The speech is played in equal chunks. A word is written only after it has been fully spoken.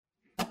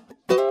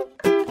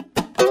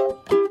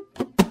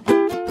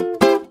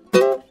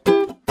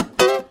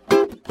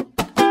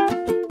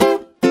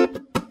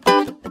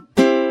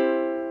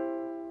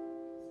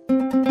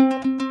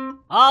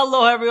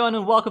everyone,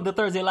 and welcome to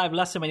Thursday Live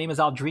Lesson. My name is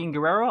Aldrin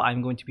Guerrero.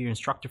 I'm going to be your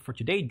instructor for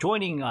today.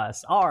 Joining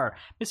us are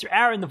Mr.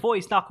 Aaron, the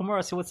voice,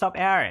 Nakamura. Say what's up,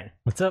 Aaron.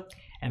 What's up?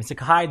 And Mr.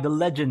 Kahai, the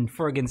legend,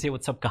 Fergan. Say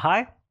what's up,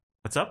 Kahai.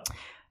 What's up?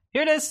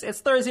 Here it is. It's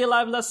Thursday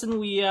Live Lesson.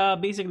 We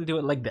basically do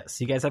it like this.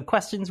 You guys have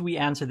questions, we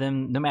answer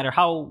them, no matter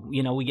how,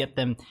 we get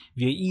them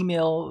via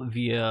email,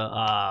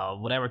 via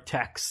whatever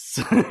texts.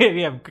 If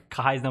you have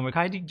Kahai's number.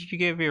 Kahai, did you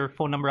give your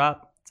phone number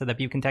out so that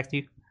people can text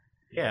you?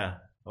 Yeah.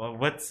 Well,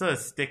 what's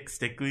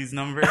Stickley's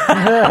number?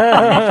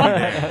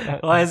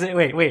 What is it?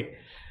 Wait.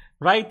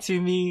 Write to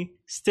me,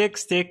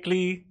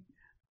 Stickley,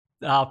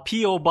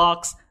 P.O.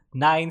 Box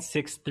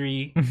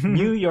 963,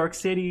 New York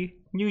City,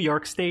 New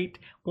York State,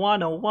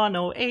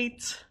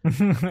 10108.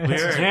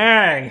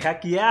 Dang,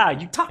 heck yeah.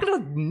 You talking to a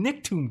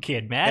Nicktoon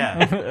kid,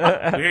 man.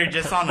 Yeah. We're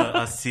just on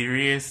a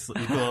serious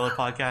ukulele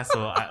podcast,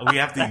 so we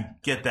have to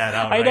get that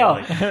out. I right? know.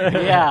 Like,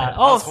 Yeah.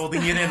 I was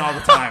holding it in all the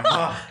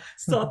time.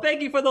 So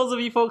thank you for those of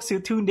you folks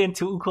who tuned in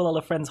to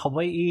Ukulele Friends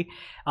Hawaii.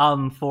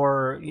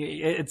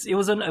 It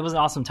was an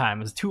awesome time.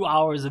 It was 2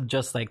 hours of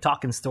just like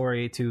talking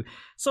story to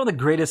some of the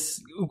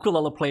greatest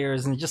ukulele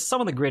players and just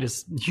some of the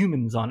greatest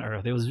humans on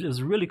earth. It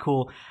was really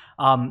cool.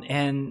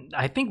 And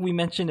I think we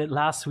mentioned it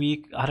last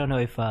week. I don't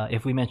know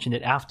if we mentioned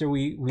it after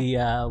we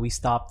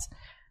stopped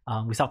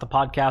the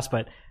podcast,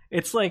 but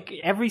it's like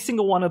every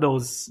single one of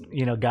those,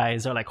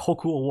 guys are like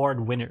Hoku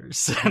Award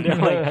winners. They're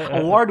like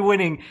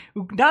award-winning,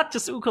 not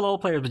just ukulele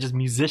players, but just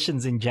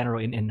musicians in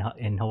general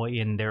in Hawaii,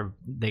 and they're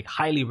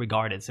highly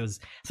regarded. So it's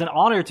an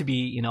honor to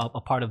be,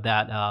 a part of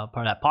that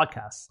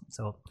podcast.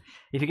 So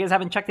if you guys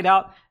haven't checked it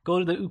out, go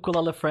to the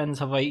Ukulele Friends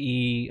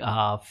Hawaii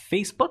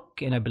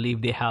Facebook, and I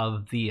believe they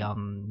have they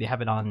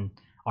have it on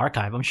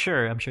archive. I'm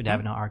sure they have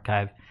it on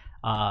archive.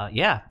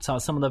 So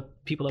some of the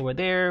people that were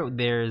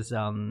there's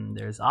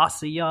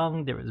Asa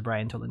Young, there was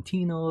Brian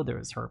Tolentino, there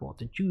was Herb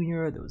Walter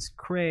Jr., there was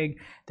Craig,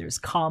 there's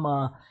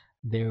Kama,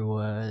 there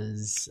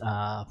was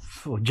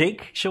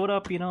Jake showed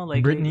up,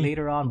 Brittany.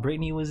 later on.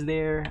 Brittany was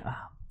there.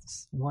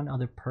 One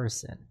other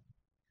person.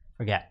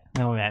 Forget.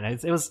 Oh man,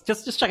 it was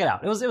just check it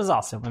out. It was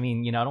awesome. I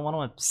mean, I don't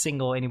want to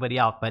single anybody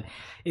out, but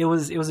it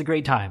was a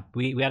great time.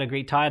 We had a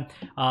great time.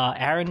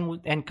 Aaron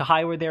and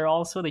Kahai were there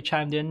also. They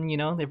chimed in,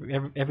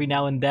 every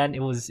now and then. It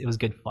was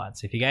good fun.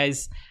 So if you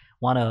guys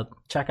want to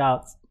check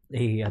out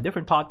a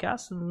different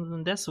podcast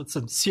than this with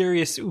some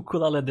serious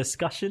ukulele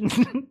discussion,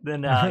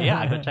 then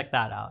go check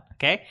that out.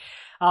 Okay.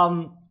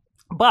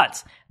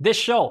 But this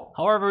show,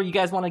 however you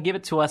guys want to give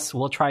it to us,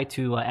 we'll try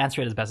to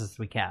answer it as best as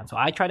we can. So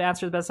I try to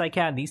answer as best as I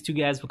can. These two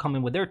guys will come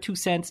in with their 2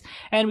 cents,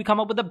 and we come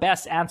up with the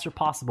best answer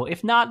possible.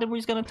 If not, then we're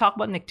just going to talk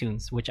about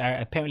Nicktoons, which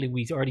apparently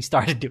we already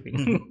started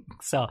doing.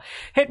 So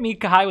hit me,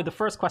 Kahai, with the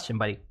first question,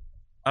 buddy.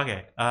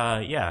 Okay.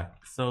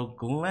 So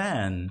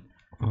Glenn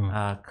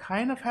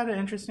kind of had an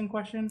interesting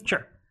question.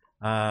 Sure.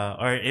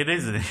 Or it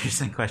is an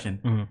interesting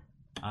question.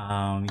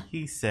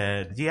 He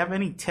said, do you have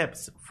any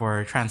tips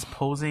for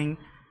transposing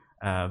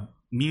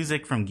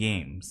music from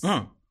games?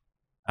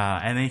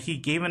 And then he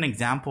gave an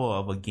example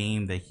of a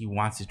game that he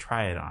wants to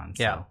try it on.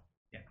 So,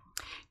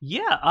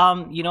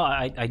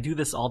 I do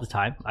this all the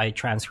time. I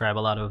transcribe a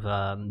lot of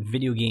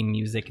video game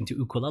music into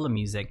ukulele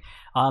music.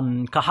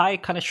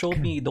 Kahai kind of showed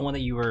me the one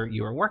that you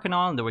were working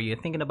on, the way you're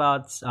thinking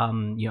about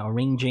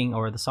arranging,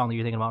 or the song that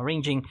you're thinking about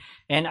arranging,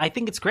 and I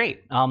think it's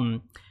great.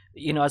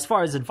 As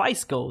far as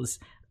advice goes,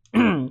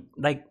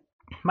 like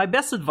my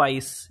best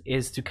advice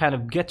is to kind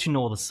of get to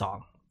know the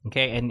song.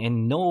 Okay,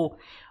 and know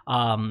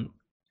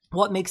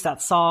what makes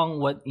that song,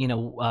 what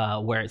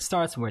where it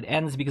starts and where it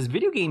ends, because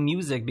video game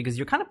music, because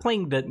you're kind of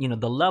playing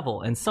the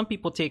level, and some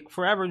people take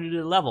forever to do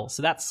the level,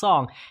 so that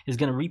song is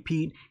going to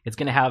repeat. It's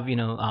going to have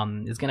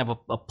it's going to have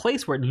a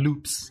place where it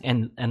loops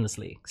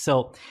endlessly.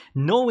 So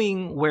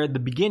knowing where the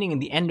beginning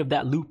and the end of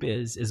that loop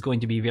is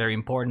going to be very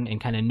important,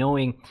 and kind of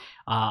knowing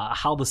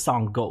how the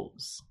song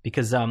goes,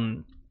 because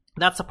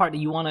that's the part that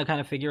you want to kind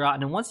of figure out.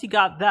 And then once you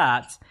got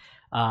that,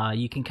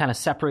 you can kind of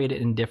separate it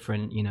in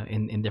different,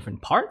 in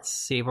different parts.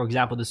 Say, for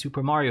example, the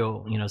Super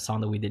Mario,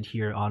 song that we did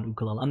here on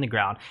Ukulele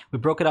Underground. We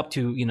broke it up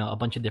to, a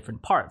bunch of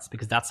different parts,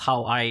 because that's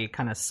how I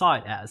kind of saw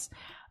it as.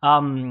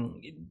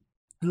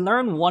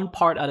 Learn one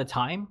part at a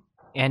time,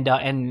 and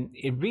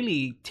it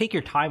really take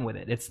your time with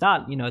it. It's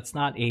not, it's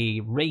not a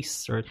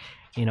race, or,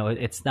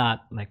 it's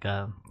not like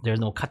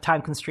there's no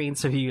time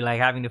constraints of you like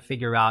having to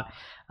figure out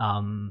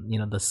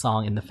the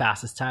song in the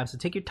fastest time. So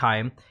take your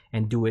time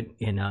and do it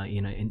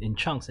in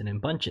chunks and in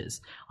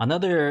bunches.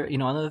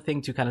 Another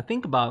thing to kind of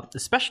think about,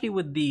 especially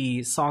with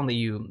the song that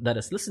you let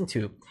us listen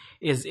to,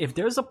 is if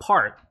there's a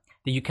part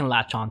that you can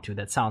latch onto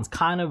that sounds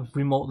kind of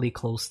remotely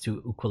close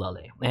to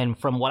ukulele. And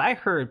from what I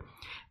heard,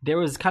 there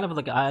was kind of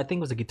like, I think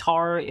it was a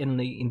guitar in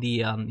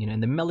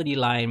the melody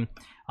line.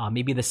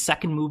 Maybe the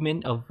second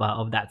movement of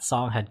that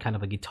song had kind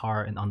of a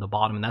guitar on the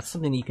bottom, and that's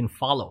something that you can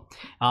follow,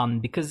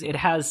 because it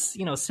has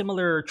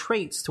similar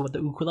traits to what the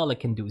ukulele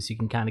can do. So you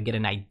can kind of get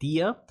an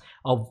idea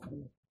of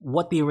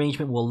what the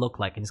arrangement will look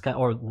like, and just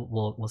or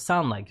will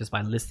sound like, just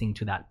by listening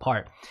to that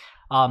part.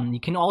 You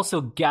can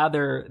also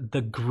gather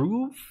the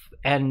groove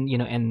and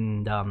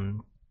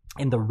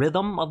in the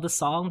rhythm of the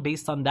song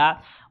based on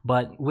that.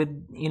 But with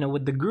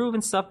with the groove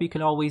and stuff, you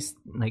can always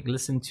like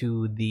listen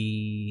to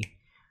the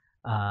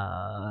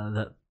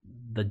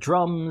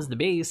drums, the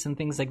bass, and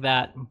things like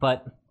that.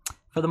 But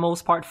for the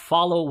most part,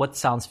 follow what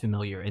sounds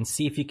familiar and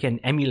see if you can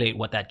emulate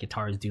what that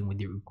guitar is doing with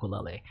your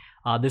ukulele.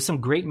 There's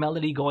some great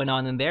melody going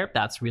on in there.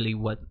 That's really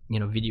what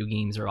video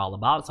games are all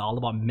about. It's all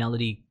about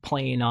melody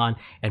playing on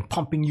and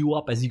pumping you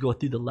up as you go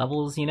through the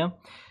levels.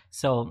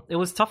 So it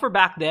was tougher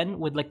back then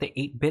with like the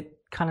 8-bit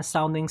kind of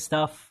sounding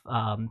stuff.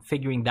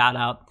 Figuring that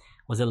out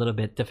was a little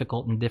bit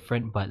difficult and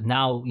different. But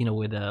now,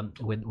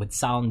 with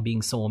sound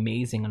being so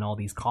amazing on all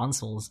these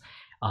consoles,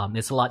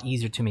 it's a lot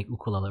easier to make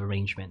ukulele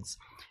arrangements.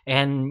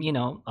 And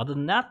other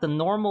than that, the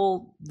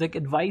normal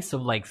advice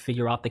of like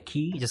figure out the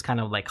key, just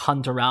kind of like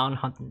hunt around,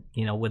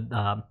 with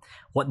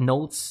what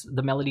notes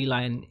the melody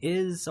line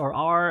is or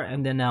are,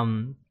 and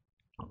then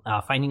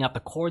finding out the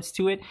chords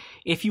to it.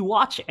 If you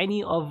watch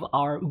any of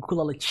our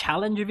ukulele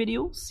challenge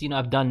videos,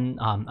 I've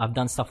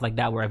done stuff like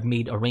that where I've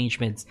made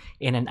arrangements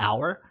in an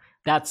hour.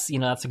 That's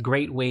a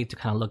great way to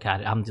kind of look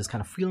at it. I'm just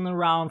kind of feeling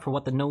around for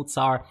what the notes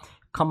are.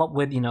 Come up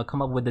with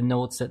the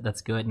notes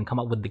that's good, and come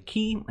up with the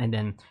key, and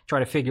then try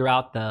to figure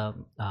out the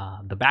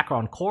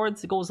background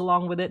chords that goes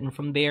along with it, and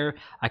from there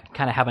I can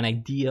kind of have an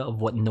idea of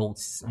what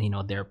notes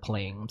they're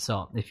playing.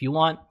 So if you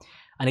want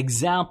an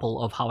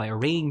example of how I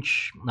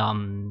arrange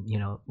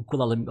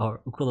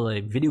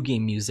ukulele video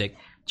game music,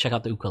 check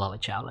out the Ukulele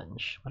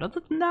Challenge. But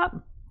other than that,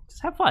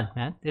 just have fun,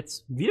 man.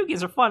 Video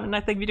games are fun, and I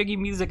think video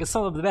game music is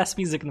some of the best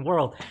music in the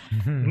world.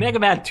 Mega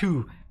Man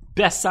 2,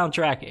 best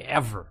soundtrack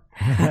ever.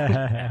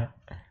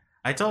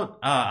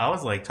 I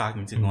was like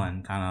talking to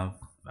Glenn, kind of.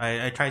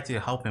 I tried to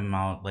help him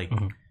out, like,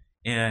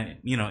 in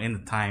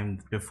the time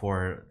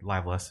before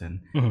live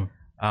lesson.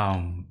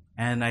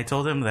 And I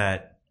told him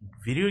that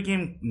video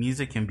game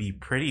music can be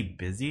pretty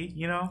busy,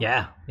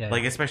 Yeah.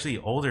 Like, especially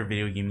older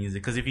video game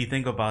music. Because if you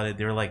think about it,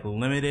 they're like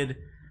limited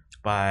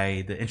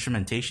by the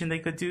instrumentation they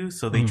could do.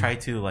 So they try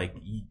to like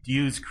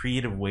use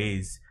creative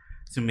ways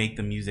to make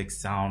the music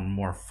sound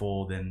more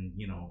full than,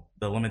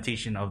 the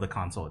limitation of the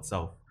console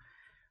itself.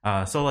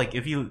 So like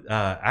if you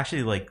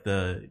actually like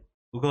the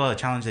ukulele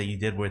challenge that you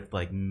did with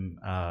like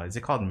is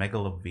it called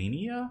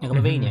Megalovania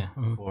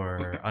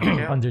or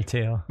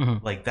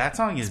Undertale? Like that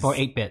song is for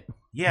 8-bit.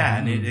 Yeah,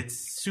 and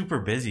it's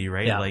super busy,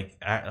 right? Yeah. Like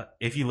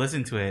if you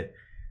listen to it,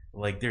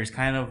 like there's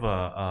kind of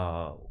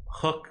a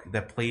hook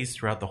that plays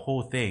throughout the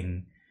whole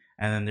thing,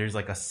 and then there's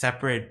like a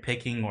separate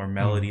picking or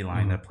melody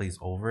line that plays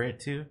over it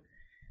too.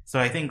 So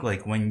I think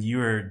like when you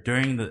were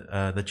during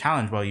the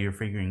challenge while you were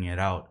figuring it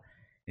out,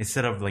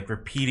 instead of like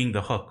repeating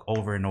the hook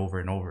over and over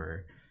and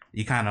over,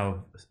 you kind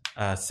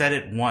of said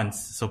it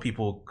once so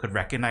people could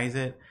recognize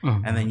it,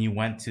 and then you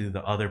went to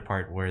the other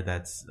part where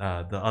that's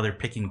the other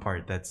picking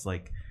part that's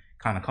like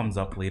kind of comes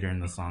up later in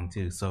the song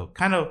too. So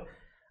kind of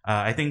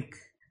I think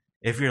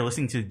if you're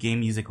listening to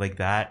game music like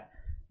that,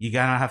 you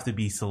gotta have to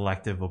be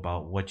selective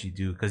about what you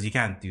do, because you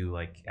can't do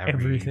like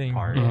everything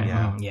part.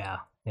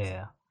 Yeah.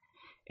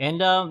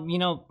 And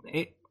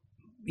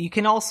you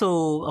can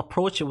also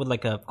approach it with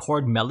like a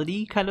chord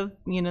melody kind of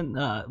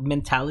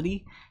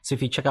mentality. So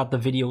if you check out the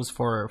videos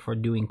for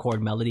doing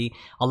chord melody,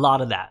 a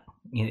lot of that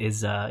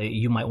is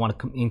you might want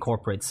to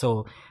incorporate.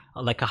 So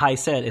like Kahai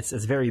said, it's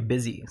very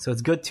busy, so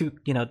it's good to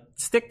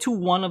stick to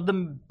one of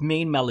the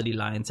main melody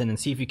lines and then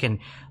see if you can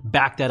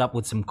back that up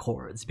with some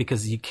chords,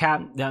 because you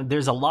can't.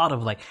 There's a lot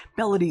of like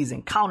melodies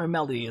and counter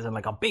melodies and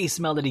like a bass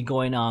melody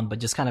going on, but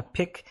just kind of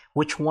pick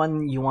which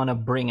one you want to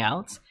bring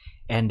out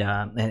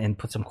and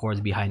put some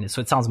chords behind it so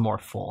it sounds more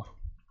full.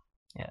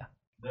 Yeah.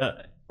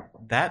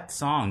 That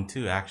song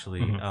too,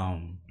 actually,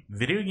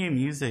 video game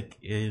music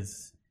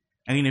is,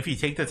 I mean, if you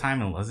take the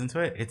time and listen to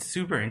it, it's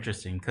super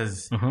interesting,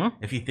 because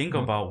if you think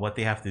about what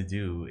they have to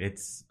do,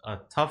 it's a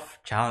tough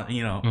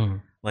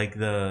challenge. Like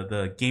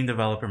the game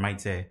developer might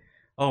say,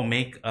 oh,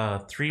 make a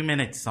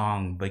 3-minute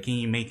song, but can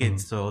you make it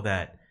so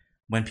that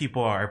when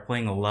people are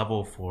playing a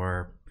level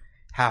for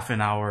half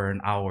an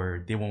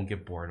hour, they won't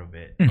get bored of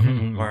it?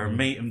 Or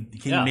can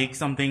you make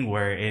something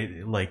where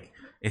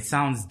it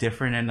sounds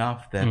different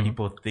enough that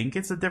people think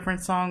it's a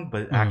different song,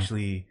 but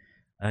actually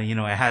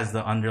it has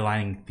the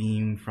underlying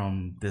theme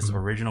from this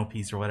original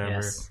piece or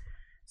whatever. Yes.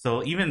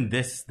 So even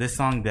this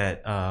song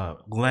that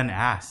Glenn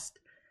asked,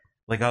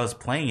 like I was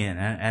playing it,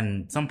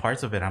 and some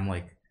parts of it I'm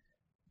like,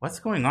 what's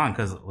going on?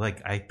 Because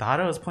like I thought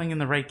I was playing in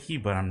the right key,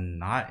 but I'm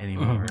not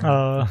anymore.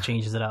 It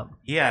changes it up.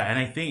 Yeah, and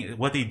I think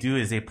what they do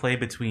is they play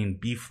between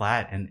B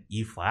flat and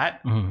E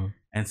flat,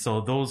 and so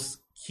those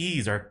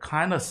keys are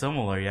kind of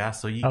similar. Yeah,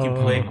 so you can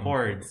play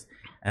chords,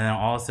 and then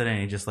all of a sudden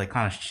it just like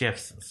kind of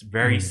shifts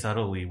very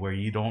subtly where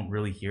you don't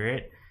really hear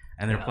it,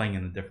 and they're playing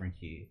in a different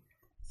key.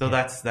 So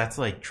that's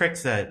like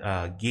tricks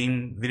that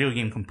video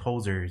game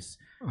composers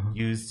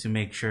use to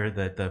make sure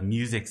that the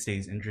music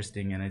stays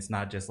interesting, and it's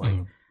not just like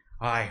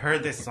oh, I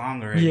heard this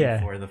song already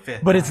for the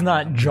fifth. But it's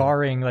not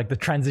jarring. Like the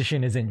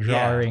transition isn't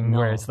jarring,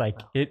 where it's like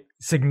it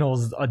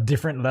signals a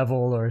different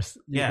level, or it's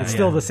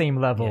still the same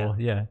level.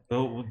 Yeah.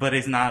 But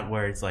it's not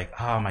where it's like,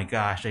 oh my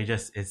gosh,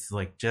 it's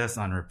like just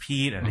on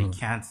repeat, and I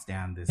can't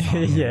stand this song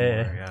anymore.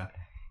 Yeah.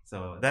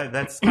 So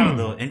that's kind of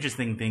the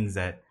interesting things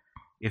that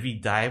if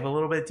you dive a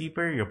little bit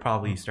deeper, you'll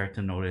probably start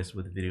to notice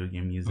with video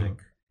game music.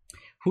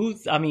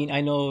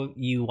 I know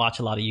you watch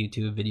a lot of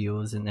YouTube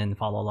videos and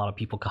follow a lot of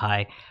people,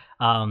 Kai,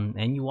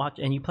 and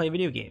you play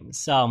video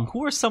games.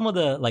 Who are some of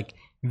the like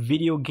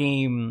video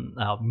game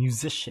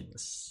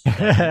musicians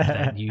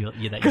that you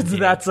because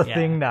that's a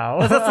thing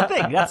now. That's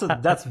a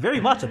thing. That's very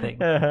much a thing.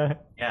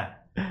 Yeah.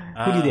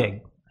 Who do you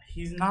dig?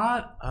 He's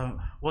not.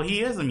 Well,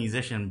 he is a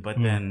musician, but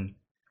then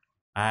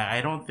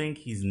I don't think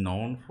he's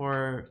known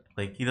for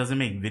like he doesn't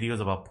make videos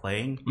about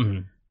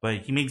playing, but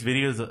he makes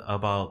videos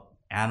about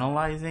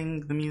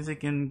analyzing the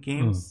music in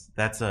games.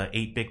 That's a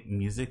 8-bit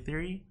music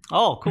theory.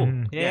 Oh,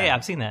 cool. Yeah,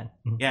 I've seen that.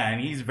 Yeah,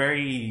 and he's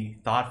very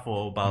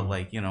thoughtful about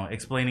like,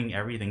 explaining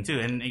everything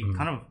too. And it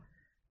kind of,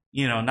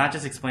 not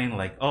just explain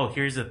like, oh,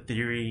 here's a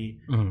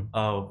theory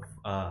of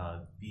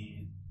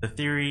the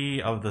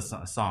theory of the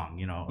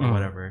song, or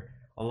whatever.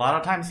 A lot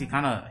of times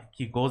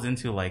he goes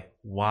into like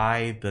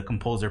why the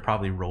composer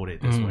probably wrote it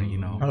this way,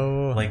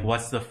 like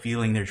what's the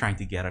feeling they're trying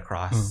to get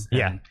across.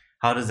 And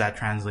how does that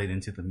translate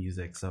into the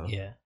music? So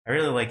I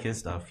really like his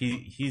stuff.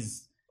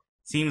 He's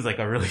seems like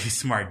a really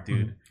smart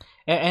dude.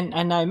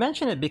 And I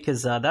mention it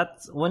because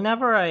that's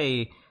whenever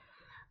I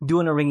do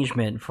an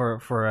arrangement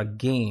for a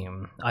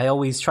game, I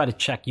always try to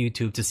check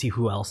YouTube to see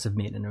who else have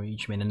made an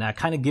arrangement, and that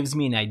kind of gives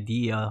me an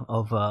idea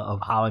of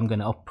how I'm going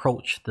to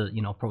approach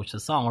the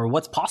song, or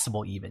what's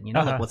possible even,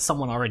 like what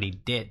someone already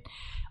did.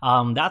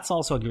 That's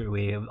also a great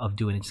way of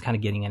doing it, just kind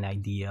of getting an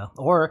idea,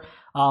 or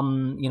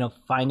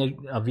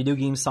find a video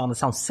game song that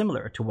sounds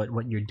similar to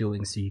what you're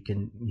doing, so you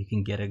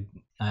can get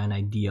an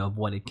idea of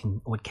what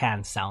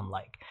can sound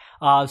like.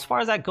 As far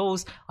as that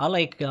goes, I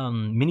like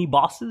Mini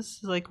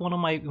Bosses is like one of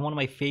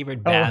my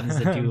favorite bands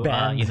that do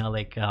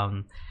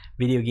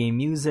video game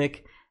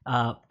music.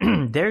 I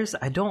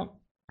don't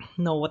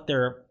know what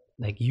their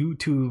like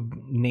YouTube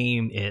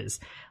name is,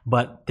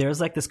 but there's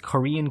like this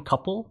Korean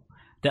couple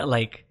that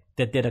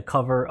did a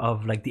cover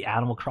of like the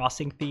Animal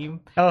Crossing theme,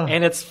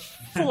 and it's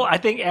full. I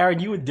think Aaron,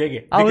 you would dig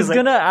it. I was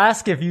gonna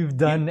ask if you've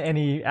done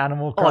any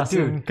Animal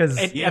Crossing because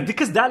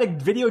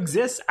that video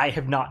exists. I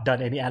have not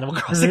done any Animal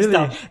Crossing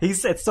stuff. He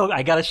said so.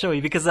 I gotta show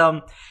you because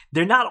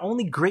they're not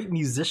only great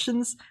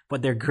musicians,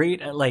 but they're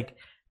great at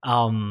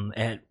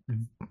at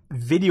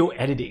video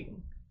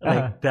editing.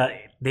 Like that,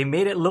 they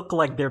made it look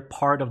like they're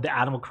part of the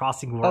Animal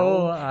Crossing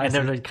world, and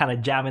they're like, kind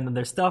of jamming in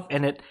their stuff,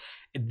 and it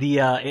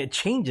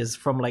changes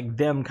from like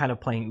them kind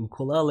of playing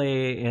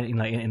ukulele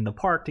in the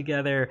park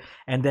together,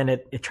 and then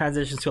it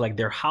transitions to like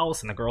their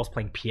house and the girls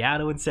playing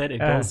piano instead. It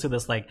goes to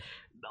this like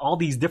all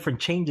these different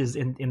changes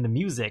in the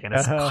music, and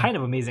it's kind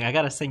of amazing. I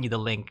gotta send you the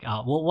link.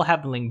 We'll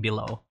have the link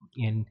below,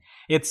 and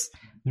it's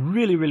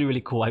really, really,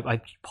 really cool. I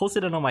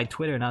posted it on my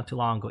Twitter not too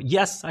long ago.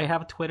 Yes, I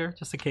have a Twitter,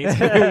 just in case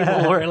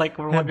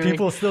we're wondering.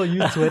 People still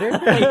use Twitter?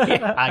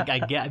 I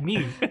get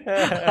me.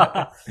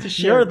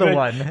 You're the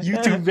one.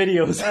 YouTube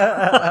videos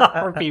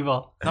for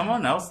people.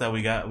 Someone else that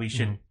we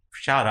should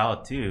shout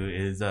out too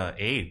is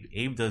Abe.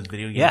 Abe does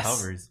video game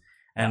covers,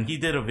 and he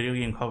did a video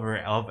game cover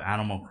of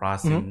Animal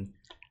Crossing,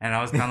 and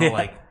I was kind of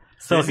like,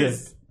 so good.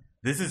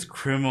 This is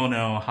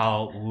criminal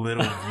how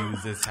little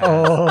views this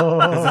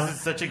has. This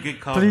is such a good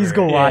cover. Please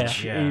go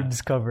watch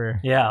Abe's cover.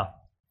 Yeah.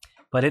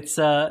 But it's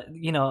that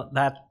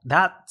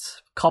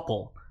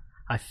couple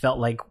I felt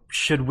like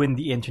should win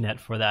the internet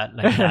for that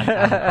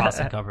Animal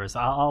Crossing covers.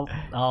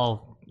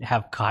 I'll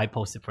have Kai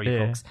post it for you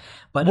folks.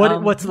 But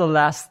what's the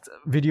last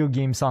video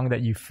game song that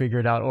you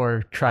figured out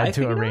or tried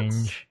to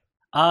arrange?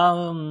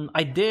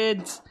 I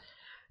did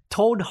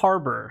Toad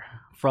Harbor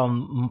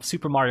from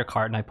Super Mario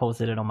Kart, and I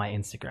posted it on my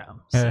Instagram.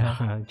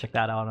 So check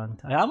that out.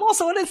 I'm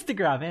also on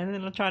Instagram, and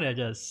I'm trying to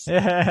just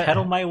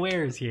peddle my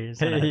wares here,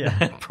 so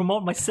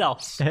promote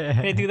myself.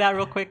 Can I do that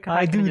real quick?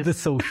 I do the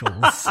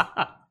socials.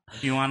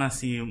 If you want to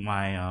see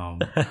my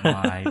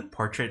my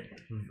portrait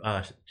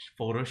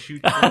photo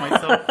shoot for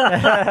myself,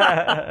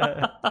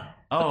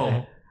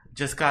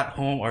 just got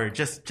home or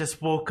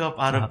just woke up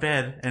out of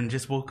bed and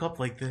just woke up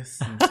like this.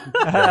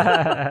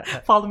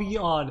 Follow me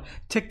on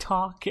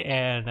TikTok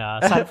and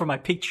sign up for my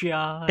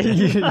Patreon.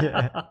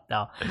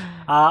 No,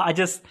 I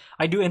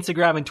do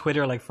Instagram and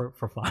Twitter like for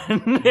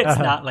fun. It's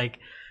not like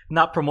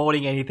not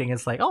promoting anything.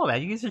 It's like, oh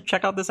man, you guys should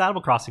check out this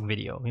Animal Crossing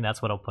video. I mean,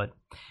 that's what I'll put.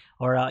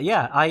 Or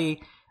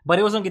but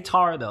it was on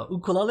guitar though.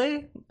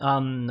 Ukulele,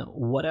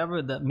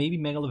 whatever maybe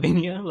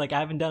Megalovania. Like I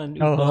haven't done an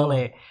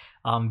ukulele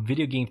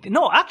video game.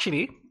 No,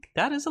 actually.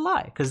 That is a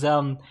lie, because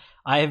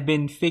I have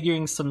been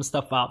figuring some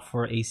stuff out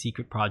for a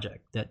secret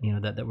project that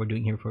that we're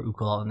doing here for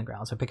Ukulele on the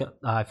Ground. So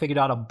I figured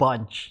out a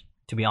bunch,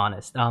 to be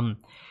honest.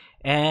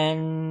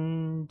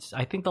 And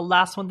I think the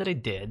last one that I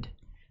did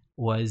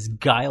was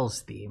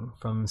Guile's theme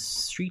from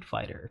Street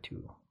Fighter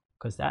 2,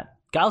 because that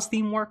Gal's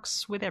theme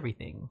works with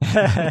everything.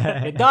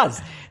 It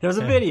does. There's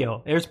a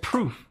video. There's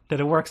proof that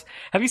it works.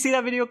 Have you seen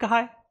that video,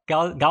 Kahai?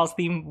 Gal's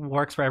theme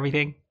works for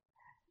everything.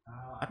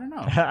 I don't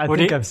know. I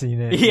think I've seen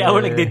it. Yeah,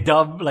 where like they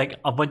dub like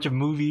a bunch of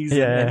movies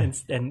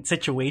and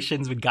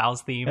situations with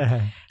Gal's theme.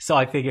 So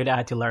I figured I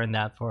had to learn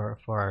that for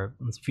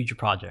future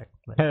project.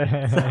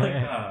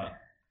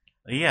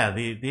 Yeah,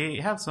 they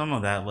have some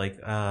of that. Like,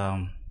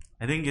 I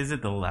think is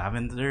it the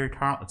Lavender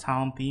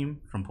Town theme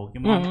from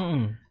Pokemon?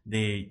 Mm-hmm.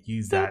 They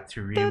use that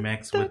to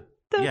remix with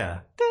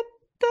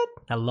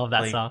I love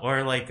that song.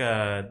 Or like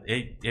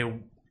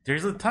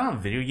there's a ton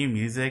of video game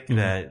music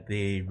that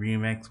they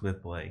remix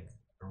with like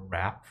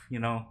rap, you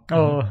know.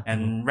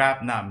 And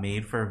rap not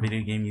made for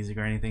video game music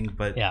or anything,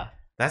 but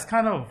that's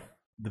kind of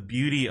the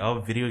beauty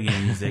of video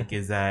game music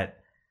is that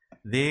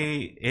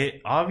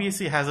it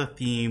obviously has a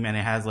theme and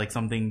it has like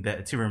something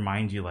that to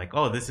remind you like,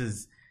 oh, this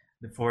is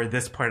for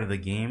this part of the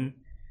game,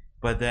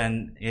 but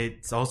then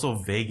it's also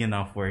vague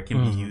enough where it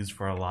can be used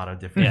for a lot of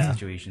different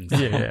situations.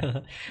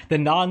 The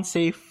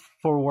non-safe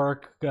for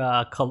work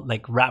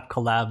like rap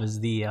collab is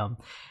the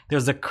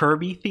there's a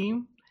Kirby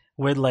theme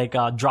with like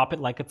Drop It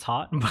Like It's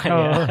Hot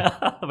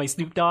by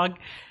Snoop Dogg.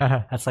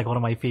 That's like one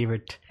of my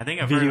favorite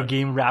video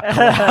game rap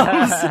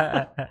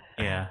collabs.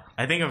 Yeah,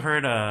 I think I've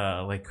heard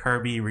like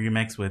Kirby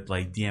remix with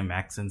like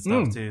DMX and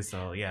stuff too.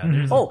 So yeah,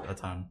 there's a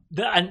ton.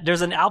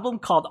 There's an album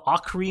called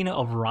Ocarina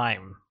of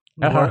Rhyme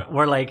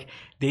where like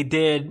they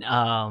did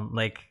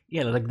like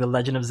the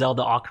Legend of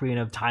Zelda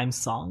Ocarina of Time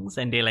songs,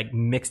 and they like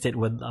mixed it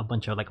with a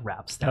bunch of like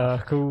rap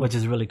stuff, cool. Which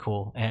is really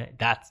cool. And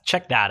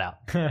check that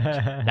out.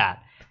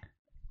 That.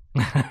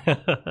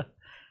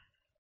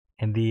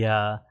 And the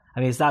I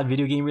mean, it's not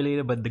video game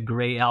related, but the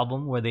Grey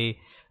album where they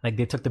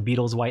took the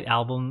Beatles' White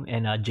album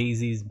and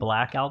Jay-Z's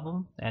Black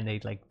album and they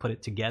like put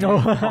it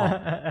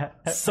together.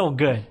 So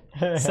good.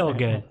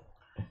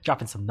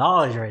 Dropping some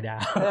knowledge right now.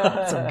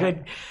 Some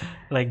good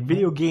like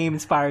video game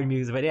inspired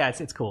music. But yeah,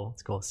 it's cool.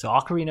 So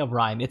Ocarina of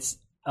Rhyme, it's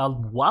a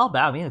while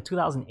back, I mean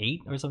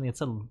 2008 or something.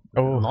 It's a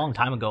long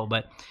time ago,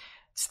 but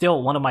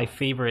still one of my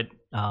favorite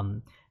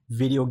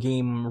video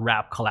game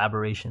rap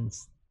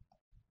collaborations.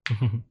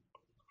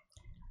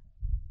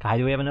 Kai,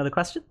 do we have another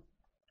question?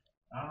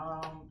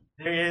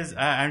 There is.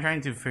 I'm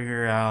trying to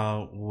figure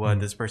out what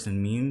this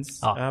person means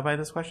by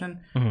this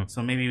question.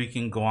 So maybe we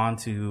can go on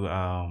to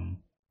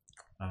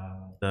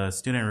the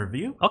student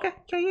review. Okay.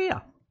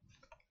 Yeah.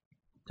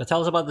 So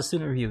tell us about the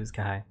student reviews,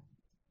 Kai.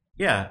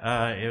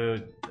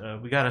 Yeah.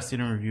 We got a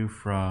student review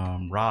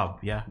from Rob.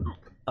 Yeah.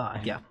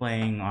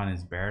 Playing on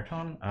his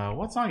baritone.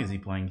 What song is he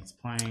playing? He's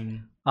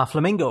playing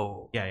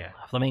Flamingo. Yeah.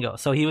 Flamingo.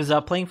 So he was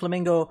playing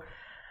Flamingo.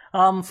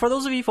 For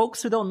those of you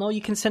folks who don't know,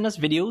 you can send us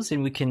videos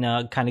and we can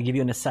kind of give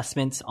you an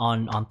assessment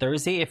on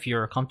Thursday if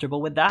you're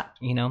comfortable with that.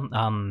 You know,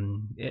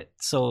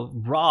 so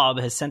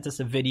Rob has sent us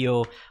a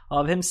video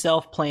of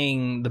himself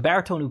playing the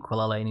baritone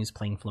ukulele and he's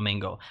playing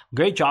Flamingo.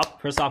 Great job.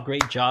 First off,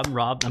 great job,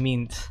 Rob. I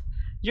mean,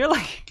 you're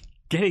like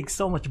getting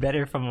so much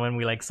better from when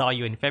we like saw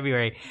you in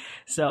February.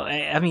 So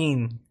I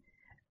mean,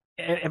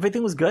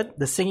 everything was good.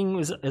 The singing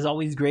is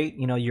always great.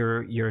 You know,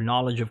 your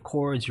knowledge of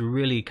chords, you're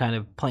really kind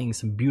of playing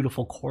some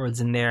beautiful chords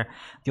in there.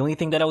 The only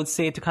thing that I would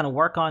say to kind of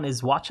work on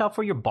is watch out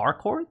for your bar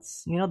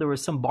chords. You know, there were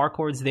some bar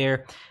chords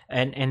there,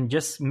 and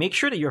just make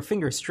sure that your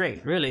finger is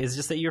straight. Really, it's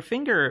just that your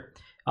finger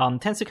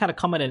tends to kind of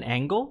come at an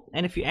angle,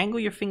 and if you angle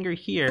your finger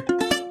here,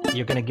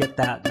 you're gonna get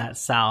that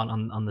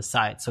sound on the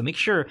side. So make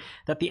sure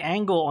that the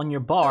angle on your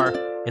bar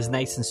is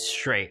nice and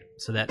straight,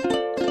 so that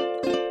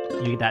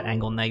you get that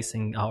angle nice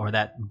and or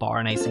that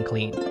bar nice and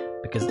clean.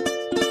 Because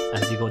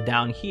as you go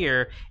down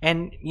here,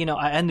 and you know,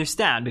 I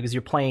understand because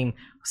you're playing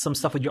some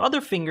stuff with your other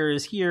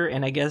fingers here,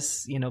 and I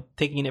guess, you know,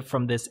 taking it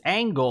from this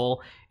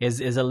angle is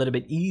a little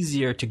bit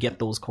easier to get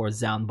those chords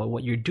down. But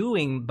what you're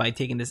doing by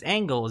taking this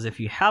angle is if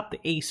you have the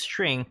A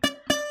string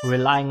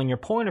relying on your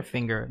pointer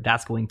finger,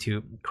 that's going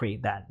to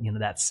create that, you know,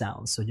 that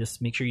sound. So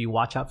just make sure you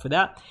watch out for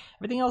that.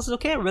 Everything else is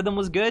okay. Rhythm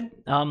was good.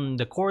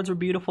 The chords were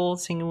beautiful.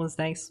 Singing was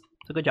nice.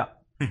 So good job.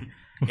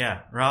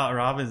 Yeah,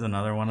 Rob is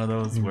another one of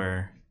those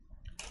where,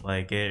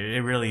 like,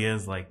 it really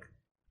is like,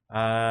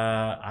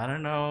 I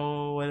don't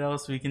know what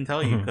else we can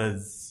tell you,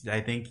 because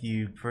I think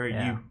you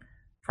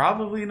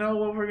probably know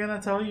what we're gonna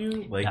tell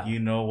you. Like, you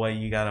know what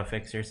you gotta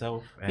fix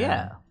yourself.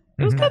 And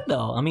it was good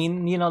though. I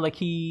mean, you know, like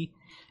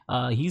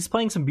he's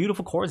playing some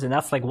beautiful chords, and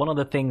that's like one of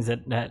the things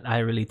that I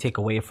really take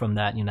away from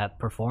that, you know, that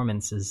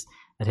performance is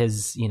that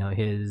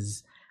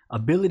his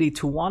ability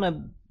to want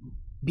to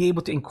be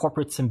able to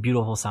incorporate some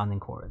beautiful sounding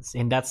chords.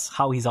 And that's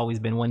how he's always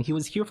been. When he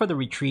was here for the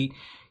retreat,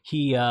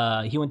 he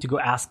went to go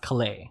ask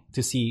Calais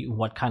to see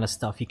what kind of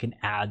stuff he can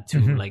add to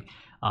like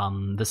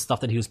the stuff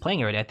that he was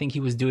playing already. I think he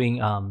was doing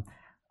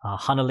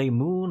Hanalei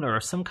Moon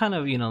or some kind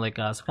of, you know, like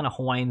some kind of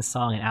Hawaiian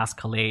song, and asked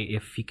Calais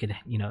if he could,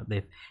 you know,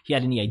 if he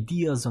had any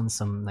ideas on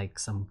some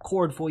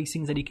chord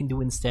voicings that he can do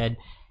instead.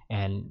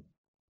 And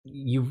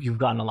you've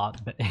gotten a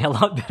lot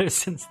better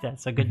since then.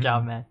 So good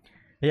job, man.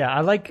 Yeah,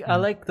 I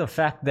like the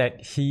fact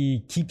that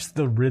he keeps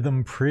the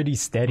rhythm pretty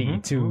steady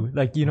too.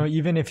 Like, you know,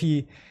 even if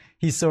he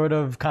he sort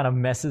of kind of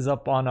messes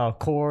up on a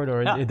chord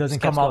or it doesn't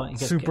come out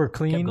super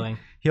clean,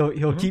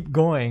 he'll keep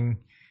going,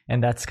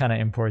 and that's kind of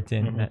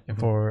important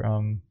for.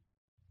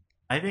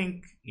 I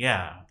think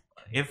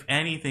if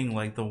anything,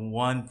 like the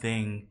one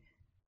thing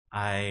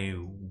I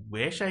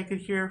wish I could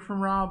hear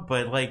from Rob,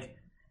 but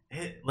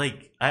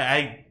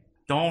I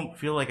don't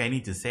feel like I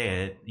need to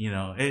say it. You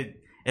know, if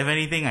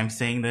anything, I'm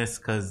saying this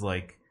because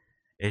like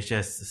it's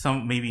just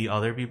maybe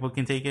other people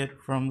can take it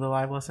from the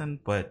live lesson,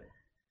 but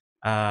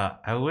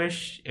I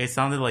wish it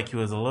sounded like he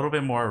was a little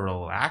bit more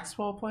relaxed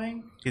while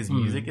playing his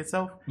music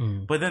itself.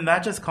 But then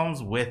that just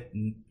comes with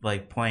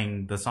like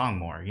playing the song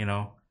more, you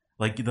know.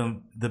 Like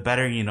the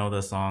better you know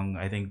the song,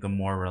 I think the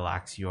more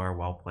relaxed you are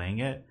while playing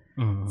it.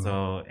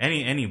 So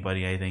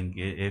anybody, I think,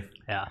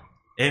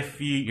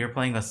 if you're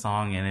playing a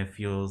song and it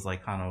feels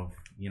like kind of,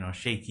 you know,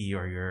 shaky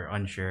or you're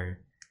unsure,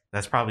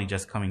 that's probably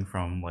just coming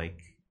from like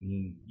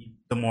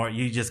the more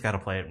you just got to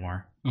play it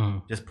more.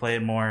 Just play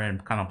it more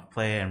and kind of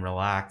play it and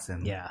relax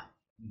and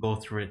go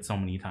through it so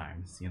many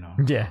times, you know.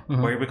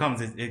 Where it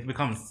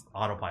becomes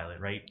autopilot,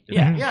 right?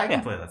 I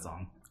can play that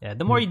song. Yeah,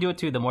 the more you do it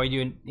too, the more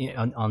you do it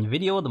on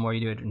video, the more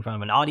you do it in front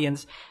of an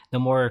audience, the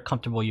more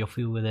comfortable you'll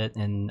feel with it,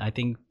 and I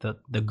think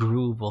the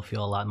groove will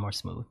feel a lot more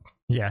smooth.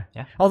 Yeah.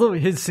 Although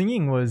his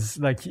singing was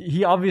like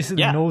he obviously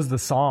knows the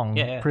song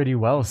pretty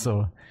well,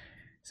 so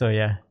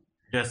yeah.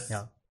 Just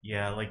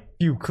like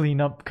few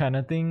clean up kind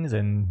of things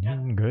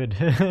and good.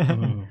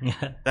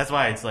 That's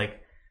why it's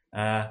like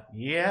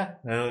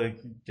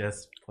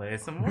just play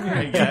some more,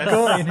 I guess. Keep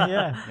going,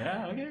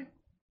 okay.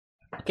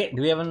 Okay,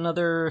 do we have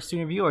another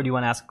student review, or do you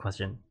want to ask a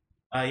question?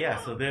 So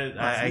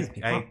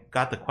I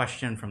got the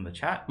question from the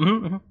chat.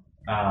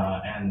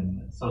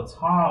 And so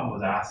Tom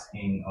was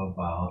asking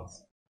about,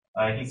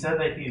 he said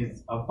that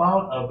he's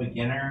about a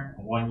beginner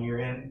 1 year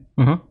in,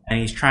 and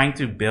he's trying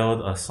to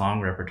build a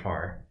song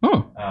repertoire.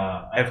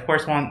 I, of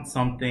course, want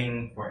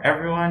something for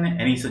everyone.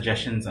 Any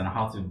suggestions on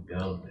how to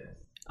build this?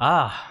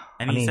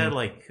 And he said,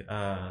 like,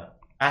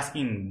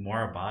 asking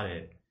more about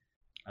it.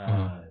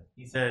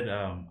 He said,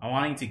 I'm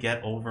wanting to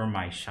get over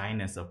my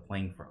shyness of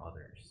playing for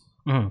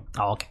others.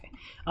 Okay.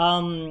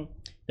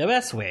 The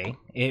best way,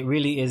 it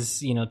really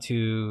is, you know,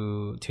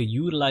 to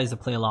utilize the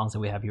play-alongs that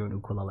we have here in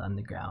Ukulele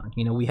Underground.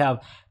 You know, we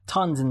have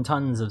tons and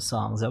tons of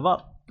songs,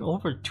 about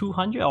over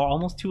 200 or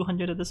almost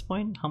 200 at this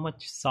point. How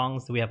much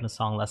songs do we have in the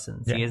song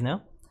lessons? Do you guys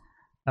know?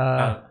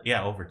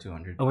 Over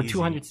 200. Over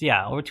 200,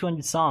 over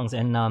 200 songs.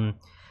 And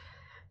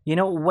you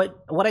know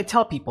what I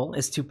tell people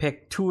is to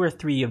pick 2 or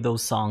 3 of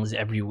those songs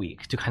every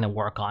week to kind of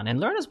work on and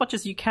learn as much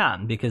as you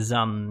can, because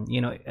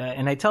you know,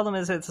 and I tell them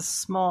is it's a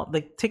small,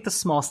 like, take the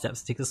small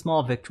steps, take the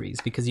small victories,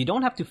 because you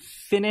don't have to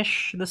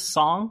finish the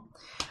song.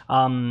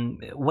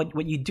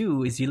 What you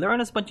do is you learn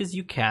as much as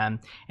you can,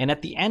 and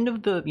at the end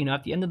of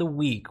the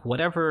week,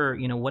 whatever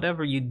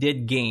you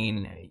did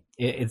gain,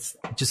 it's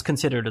just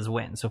considered as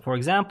win. So for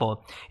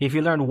example, if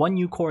you learn one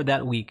new chord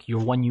that week, you're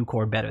one new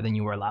chord better than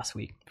you were last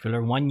week. If you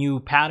learn one new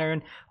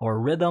pattern or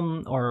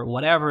rhythm or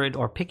whatever,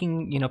 or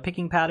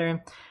picking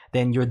pattern,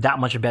 then you're that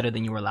much better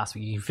than you were last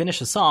week. You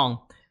finish a song,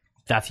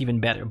 that's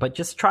even better. But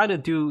just try to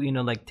do,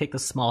 like, take the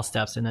small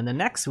steps, and then the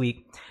next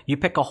week you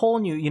pick a whole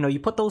new, you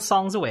put those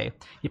songs away,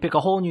 you pick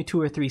a whole new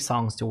 2 or 3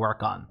 songs to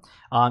work on.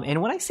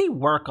 And when I say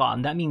work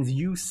on, that means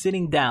you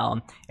sitting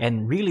down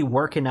and really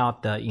working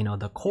out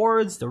the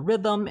chords, the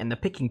rhythm, and the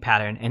picking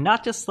pattern, and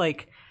not just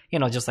like,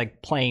 just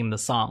like playing the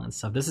song and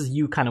stuff. This is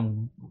you kind of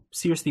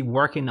seriously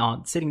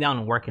sitting down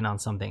and working on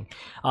something.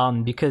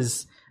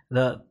 Because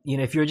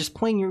if you're just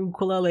playing your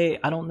ukulele,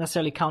 I don't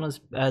necessarily count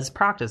as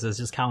practice. It's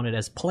just counted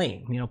as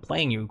playing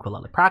your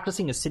ukulele.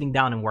 Practicing is sitting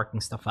down and working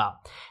stuff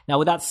out. Now,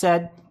 with that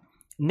said,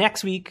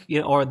 next week,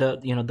 or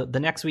the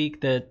next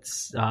week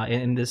that's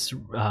in this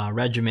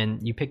regimen,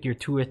 you pick your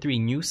 2 or 3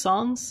 new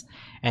songs,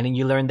 and then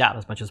you learn that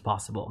as much as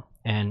possible.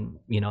 And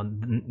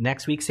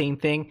next week, same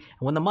thing.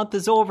 And when the month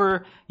is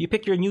over, you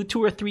pick your new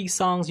 2 or 3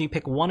 songs. You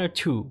pick 1 or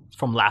 2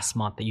 from last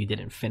month that you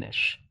didn't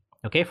finish.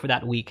 Okay, for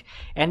that week.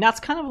 And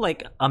that's kind of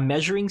like a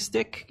measuring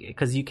stick,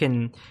 because you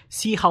can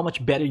see how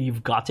much better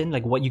you've gotten.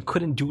 Like, what you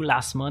couldn't do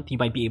last month, you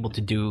might be able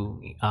to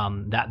do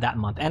that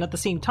month. And at the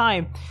same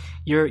time,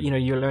 you're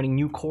learning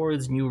new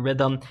chords, new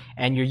rhythm,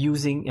 and you're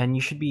using, and you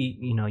should be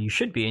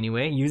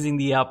anyway, using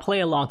the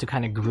play along to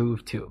kind of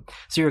groove too.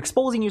 So you're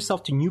exposing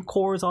yourself to new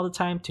chords all the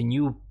time, to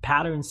new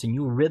patterns, to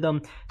new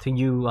rhythm, to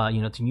new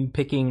to new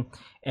picking,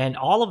 and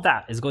all of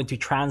that is going to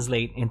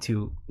translate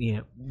into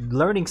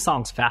learning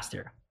songs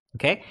faster.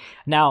 Okay.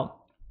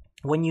 Now,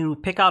 when you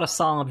pick out a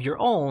song of your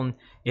own,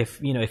 if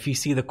you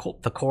see the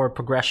chord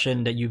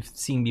progression that you've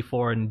seen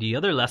before in the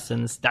other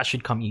lessons, that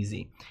should come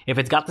easy. If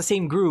it's got the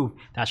same groove,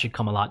 that should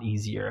come a lot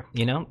easier.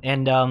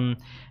 And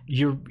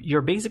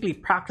you're basically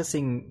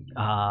practicing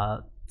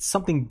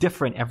something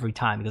different every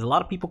time, because a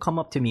lot of people come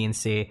up to me and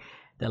say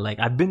that, like,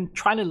 I've been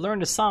trying to learn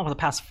the song for the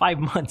past 5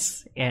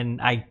 months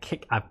and I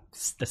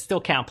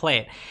still can't play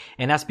it,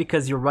 and that's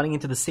because you're running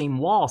into the same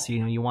wall. So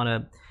you want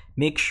to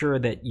make sure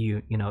that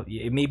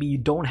maybe you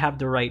don't have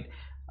the right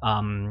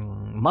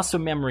muscle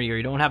memory, or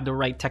you don't have the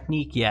right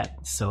technique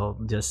yet. So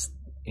just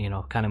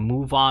kind of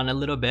move on a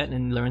little bit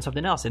and learn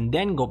something else and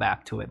then go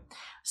back to it.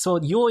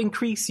 So you'll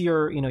increase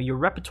your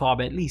repertoire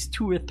by at least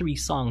 2 or 3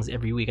 songs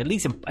every week, at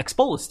least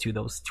exposed to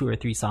those 2 or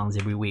 3 songs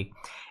every week.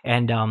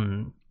 And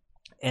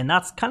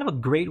that's kind of a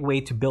great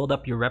way to build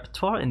up your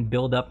repertoire and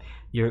build up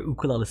your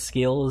ukulele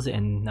skills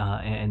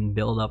and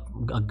build up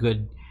a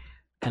good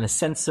kind of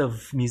sense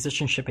of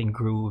musicianship and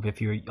groove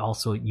if you're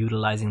also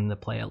utilizing the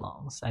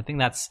play-alongs. I think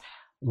that's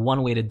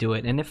one way to do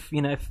it. And if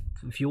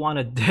you want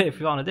a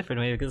different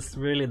way, because it's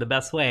really the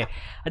best way,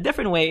 a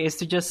different way is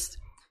to just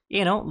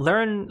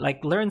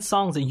learn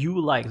songs that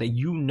you like, that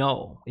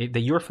that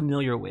you're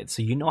familiar with,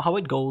 so you know how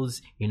it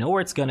goes, you know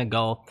where it's gonna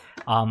go.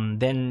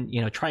 Then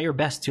try your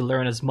best to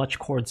learn as much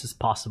chords as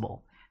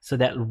possible, so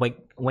that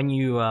when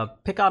you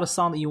pick out a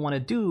song that you want to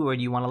do or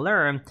you want to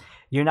learn,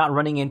 you're not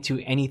running into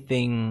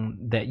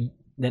anything that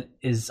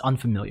is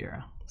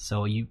unfamiliar.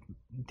 So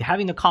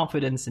having the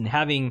confidence and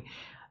having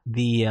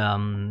the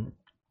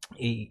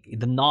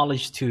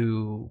knowledge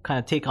to kind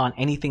of take on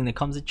anything that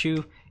comes at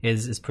you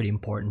is pretty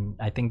important.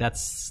 I think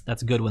that's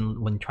good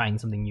when trying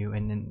something new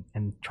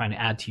and trying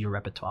to add to your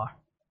repertoire.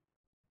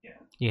 Yeah.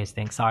 Yes,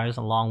 thanks. Sorry, it's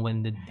a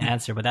long-winded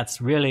answer, but that's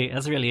really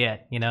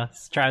it.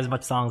 Try as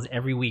much songs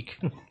every week.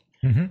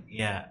 Mm-hmm.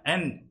 Yeah,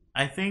 and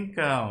I think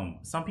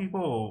some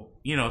people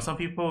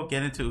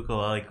get into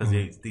ukulele because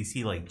they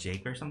see like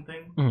Jake or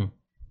something,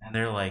 and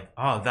they're like,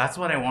 oh, that's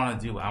what I want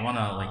to do. I want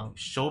to like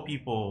show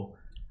people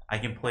I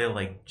can play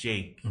like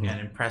Jake and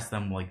impress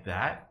them like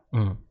that.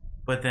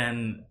 But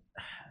then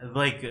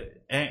like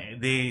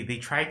they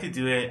try to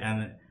do it,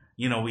 and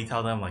we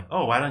tell them like,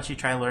 oh, why don't you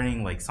try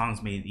learning like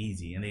songs made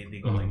easy? And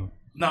they go like,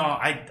 no,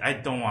 I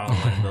don't want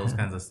to learn those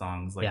kinds of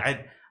songs. Like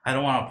I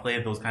don't want to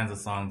play those kinds of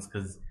songs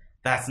because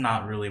that's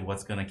not really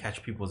what's gonna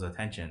catch people's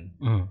attention.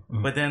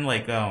 But then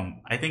like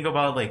I think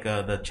about like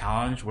the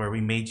challenge where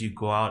we made you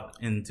go out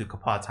into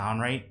Kapaa Town,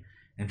 right,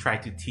 and try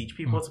to teach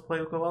people to play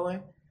ukulele.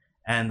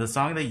 And the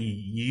song that you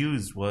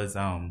used was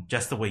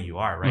Just the Way You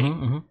Are,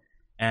 right?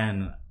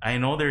 And I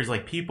know there's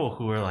like people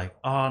who are like,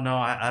 oh no,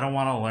 I don't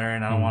want to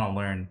learn. I don't want to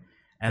learn.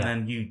 And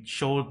then you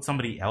showed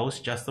somebody else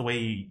Just the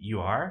Way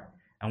You Are.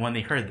 And when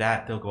they heard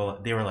that,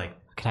 they were like,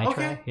 can I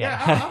try?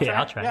 Yeah,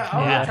 I'll try.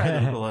 I'll try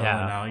the ukulele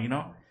now,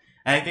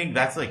 And I think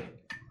that's like,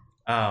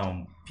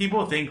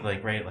 people think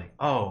like, right, like,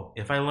 oh,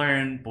 if I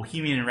learn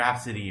Bohemian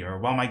Rhapsody or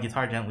While My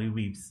Guitar Gently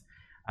Weeps,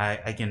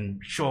 I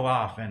can show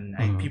off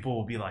and people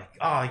will be like,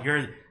 oh,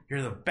 you're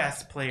the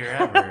best player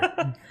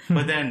ever.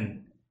 But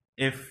then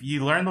if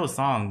you learn those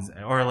songs,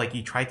 or like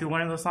you try to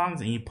learn those songs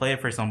and you play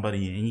it for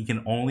somebody and you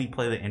can only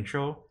play the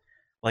intro,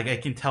 like I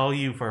can tell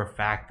you for a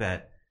fact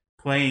that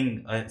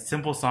playing a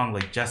simple song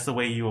like Just the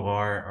Way You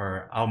Are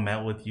or I'll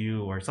Melt With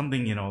You or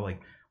something, like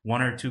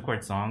 1 or 2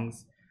 chord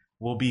songs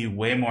will be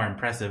way more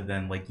impressive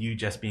than like you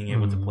just being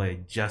able to play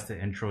just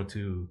the intro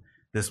to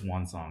this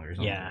one song or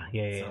something.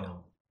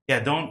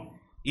 Don't,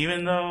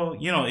 even though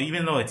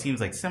it seems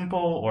like simple,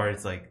 or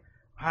it's like,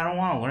 I don't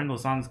want to learn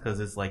those songs because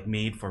it's like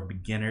made for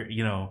beginner,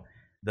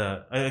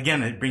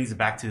 again, it brings it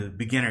back to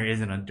beginner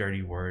isn't a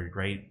dirty word,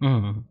 right?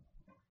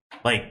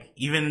 Like,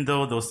 even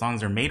though those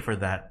songs are made for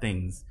that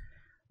things,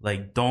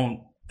 like,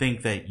 don't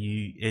think that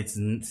it's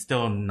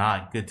still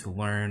not good to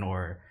learn,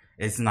 or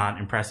it's not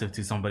impressive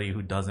to somebody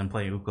who doesn't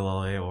play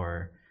ukulele,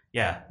 or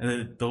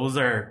those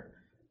are,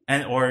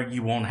 or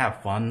you won't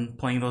have fun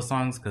playing those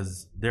songs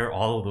because they're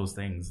all of those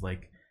things.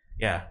 Like,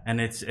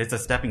 and it's a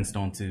stepping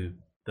stone to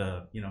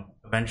the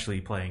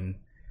eventually playing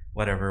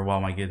whatever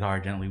While My Guitar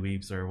Gently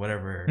Weeps or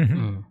whatever.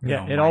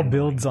 It all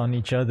builds on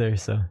each other.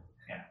 So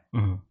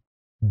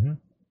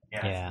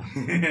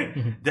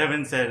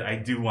Devin said, I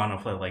do want to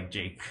play like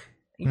Jake.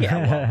 So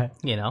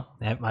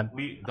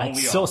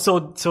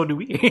do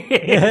we.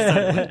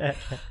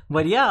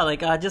 But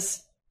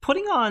just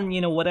putting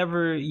on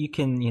whatever you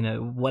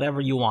can,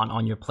 whatever you want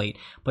on your plate,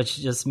 but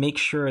just make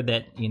sure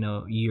that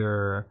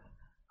you're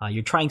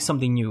trying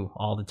something new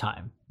all the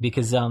time,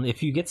 because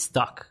if you get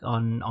stuck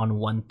on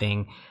one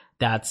thing,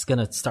 that's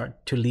gonna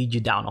start to lead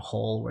you down a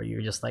hole where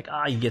you're just like,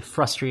 you get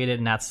frustrated,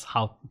 and that's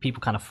how people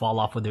kind of fall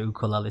off with their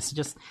ukulele. So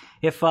just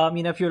if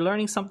you're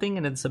learning something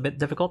and it's a bit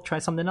difficult, try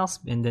something else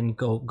and then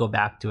go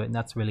back to it. And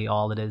that's really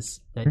all it is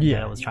that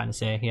I was trying to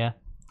say. Yeah.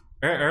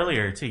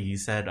 Earlier too, you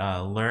said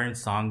learn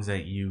songs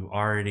that you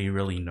already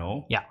really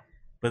know. Yeah.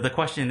 But the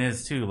question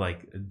is too,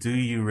 like, do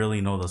you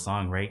really know the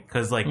song, right?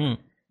 Because like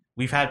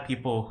we've had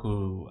people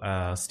who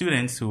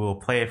students who will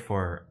play it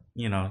for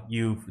you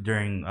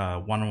during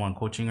one-on-one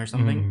coaching or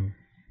something,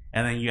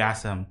 and then you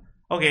ask them,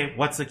 okay,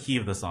 what's the key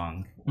of the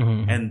song?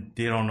 And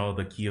they don't know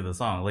the key of the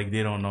song. Like,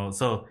 they don't know.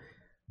 So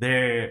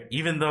they're,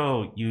 even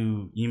though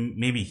you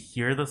maybe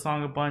hear the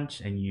song a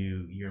bunch and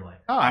you're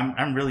like, oh,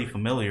 I'm really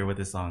familiar with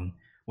this song,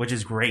 which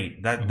is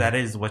great. That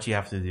is what you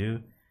have to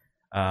do.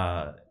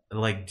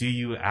 Like, do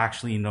you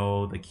actually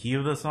know the key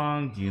of the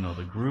song? Do you know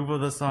the groove of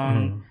the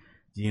song?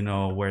 Do you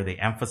know where they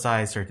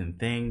emphasize certain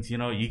things?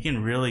 You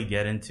can really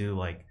get into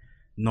like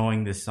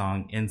knowing this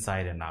song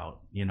inside and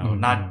out,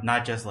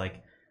 not just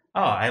like,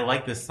 oh, I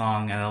like this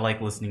song and I like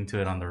listening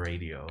to it on the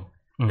radio.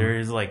 There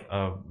is like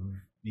a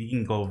you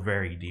can go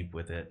very deep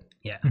with it.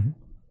 Yeah.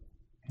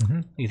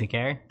 You think,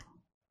 Gary?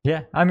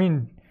 Yeah, I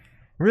mean,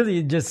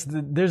 really, just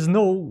there's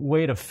no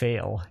way to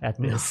fail at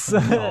this.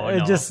 No.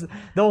 Just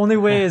the only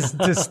way is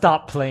to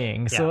stop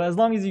playing. So as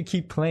long as you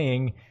keep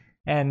playing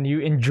and you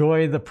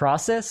enjoy the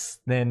process,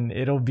 then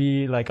it'll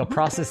be like a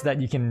process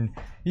that you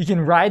can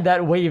ride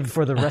that wave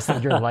for the rest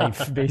of your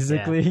life.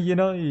 Basically,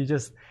 you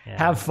just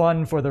have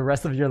fun for the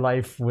rest of your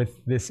life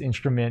with this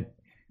instrument,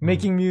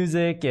 making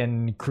music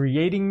and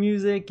creating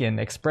music and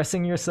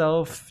expressing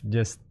yourself.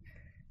 Just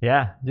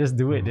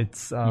do it.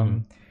 It's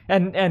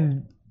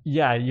and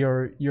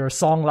your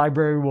song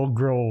library will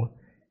grow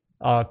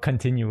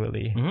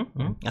continually.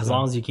 As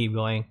long as you keep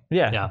going.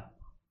 Yeah.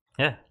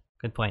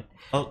 Good point.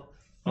 Well,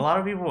 a lot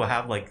of people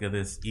have like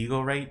this ego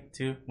rate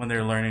too when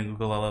they're learning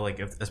ukulele, like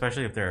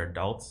especially if they're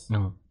adults,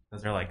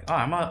 because they're like, "Oh,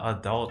 I'm an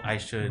adult. I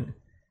should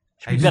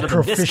be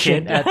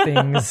proficient at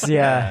things."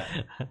 Yeah.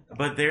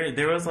 But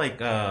there was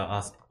like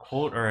a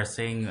quote or a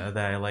saying that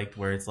I liked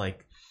where it's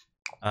like,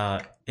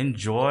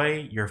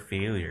 enjoy your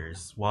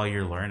failures while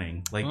you're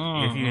learning. Like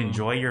if you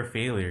enjoy your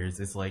failures,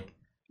 it's like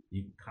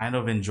you kind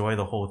of enjoy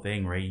the whole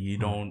thing, right? You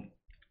don't.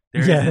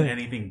 There isn't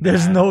anything bad.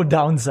 There's no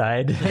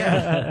downside.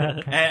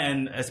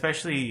 And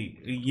especially,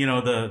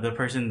 the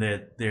person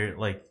that they're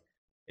like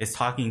is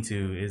talking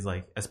to is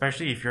like,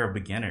 especially if you're a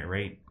beginner,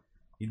 right?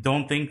 You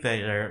don't think that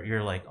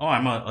you're like, oh,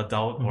 I'm an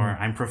adult or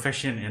I'm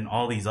proficient in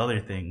all these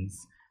other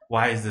things.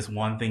 Why is this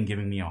one thing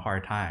giving me a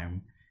hard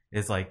time?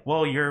 It's like,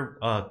 well, you're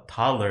a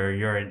toddler,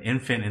 you're an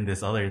infant in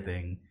this other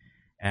thing.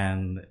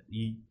 And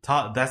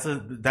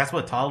that's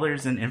what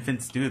toddlers and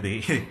infants do.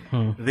 They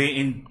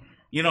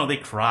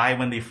cry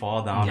when they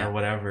fall down or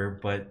whatever,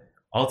 but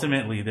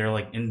ultimately they're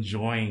like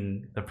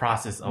enjoying the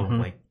process of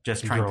like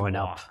just trying growing to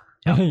walk.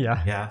 Up.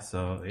 Yeah.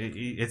 So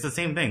it's the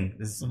same thing.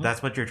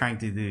 That's what you're trying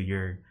to do.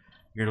 You're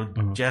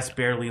just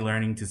barely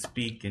learning to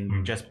speak and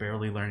you're just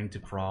barely learning to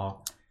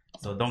crawl.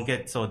 So don't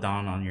get so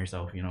down on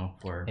yourself,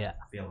 for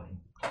failing.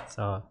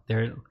 So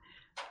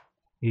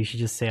you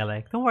should just say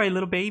like, "Don't worry,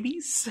 little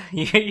babies.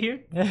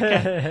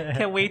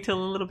 Can't wait till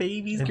the little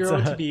babies grow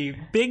to be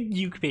big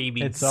uke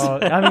babies."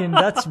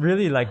 That's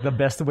really like the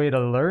best way to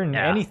learn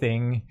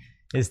anything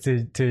is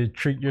to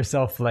treat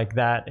yourself like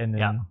that and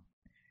then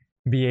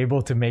be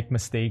able to make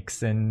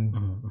mistakes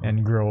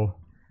and grow.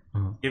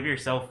 Give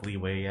yourself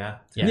leeway,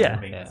 to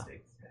make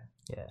mistakes.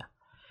 Yeah.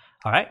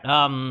 All right.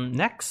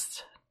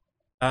 Next.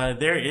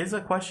 There is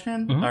a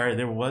question, or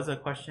there was a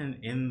question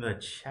in the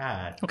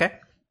chat. Okay.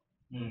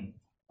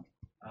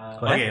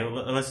 Okay,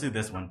 let's do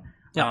this one.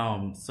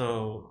 Yep.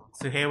 So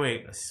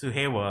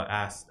Suhewa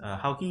asked,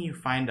 how can you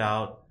find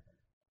out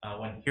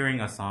when hearing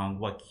a song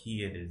what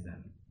key it is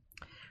in?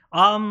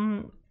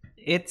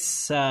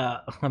 It's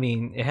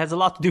it has a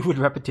lot to do with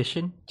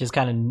repetition, just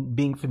kind of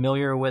being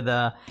familiar with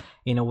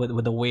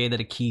with the way that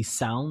a key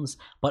sounds,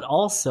 but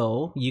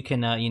also you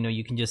can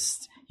you can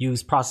just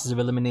use process of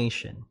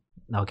elimination.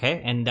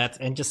 Okay, and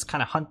just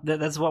kind of hunt.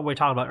 That's what we are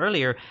talking about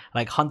earlier,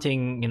 like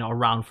hunting,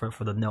 around for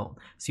the note.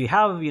 So you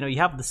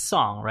have the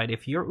song, right?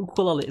 If your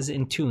ukulele is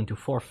in tune to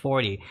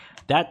 440,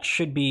 that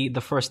should be the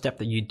first step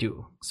that you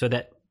do, so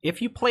that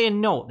if you play a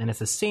note and it's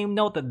the same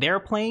note that they're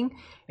playing,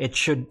 it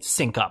should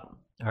sync up.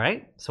 All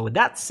right. So with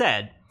that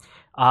said,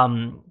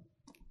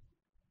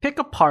 pick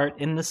a part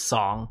in the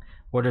song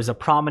where there's a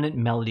prominent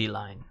melody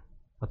line.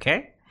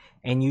 Okay.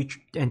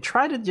 And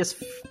try to just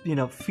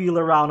feel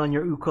around on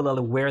your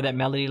ukulele where that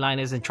melody line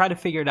is and try to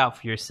figure it out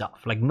for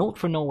yourself, like note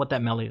for note what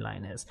that melody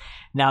line is.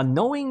 Now,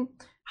 knowing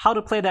how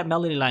to play that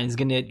melody line is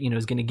gonna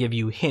give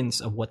you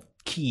hints of what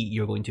key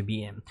you're going to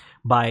be in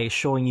by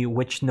showing you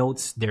which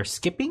notes they're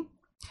skipping,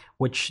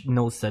 which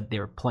notes that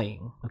they're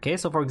playing. Okay,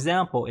 so for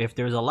example, if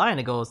there's a line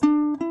that goes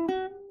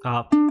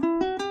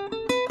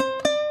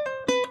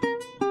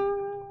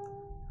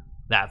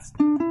that's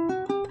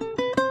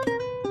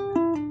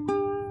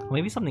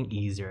maybe something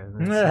easier.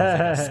 That sounds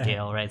like a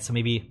scale, right? So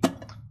maybe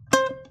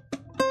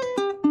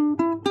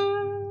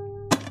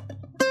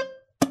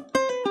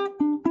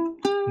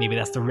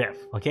that's the riff.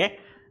 Okay,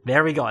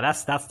 there we go.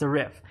 That's the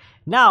riff.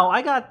 Now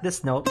I got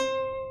this note,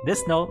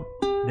 this note,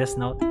 this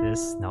note,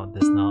 this note,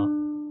 this note.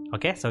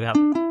 Okay, so we got.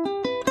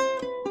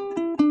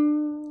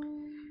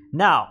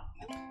 Now,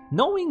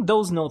 knowing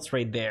those notes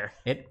right there,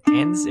 it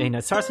ends in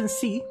it starts in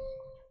C,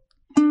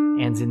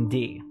 ends in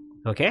D.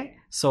 Okay,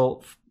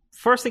 so.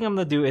 First thing I'm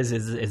going to do is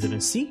it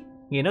in C?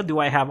 Do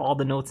I have all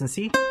the notes in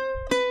C?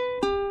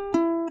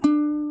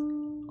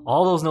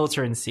 All those notes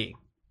are in C.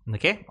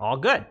 Okay, all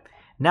good.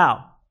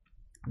 Now,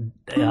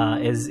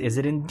 is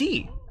it in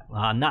D?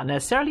 Not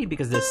necessarily,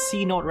 because the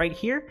C note right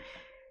here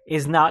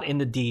is not in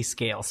the D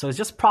scale. So it's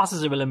just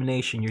process of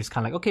elimination. You're just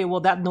kind of like, okay,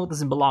 well, that note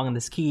doesn't belong in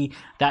this key.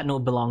 That note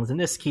belongs in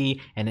this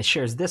key, and it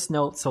shares this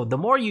note. So the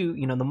more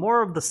the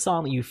more of the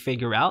song that you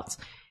figure out,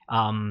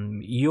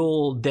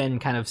 you'll then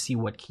kind of see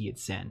what key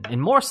it's in.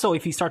 And more so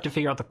if you start to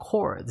figure out the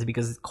chords,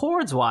 because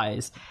chords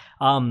wise,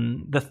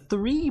 the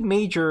 3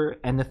 major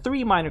and the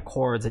 3 minor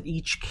chords that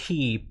each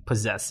key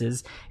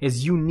possesses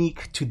is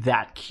unique to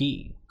that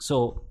key.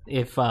 So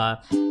if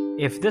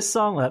this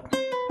song,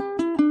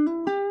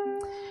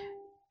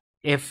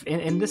 if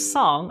in this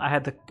song I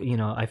had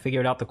I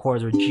figured out the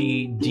chords were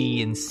G,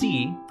 D, and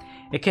C,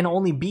 it can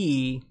only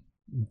be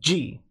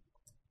G,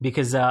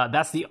 because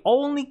that's the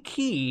only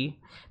key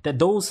that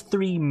those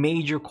three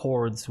major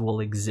chords will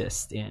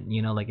exist in.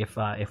 Like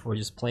if we're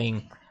just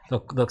playing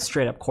the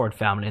straight up chord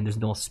family and there's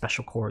no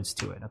special chords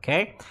to it.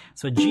 Okay,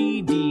 so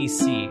G, D,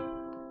 C.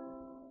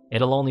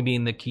 It'll only be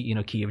in the key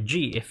of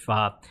G.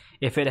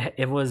 If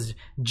it was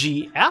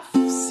G, F,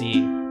 C,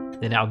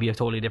 then that would be a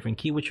totally different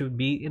key, which would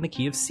be in the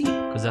key of C,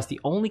 because that's the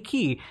only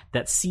key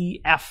that C,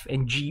 F,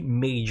 and G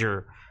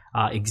major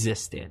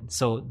exist in.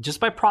 So just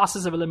by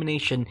process of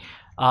elimination,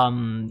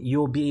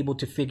 you'll be able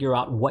to figure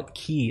out what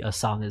key a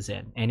song is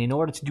in. And in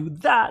order to do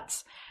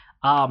that,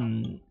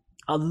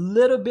 a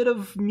little bit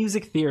of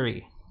music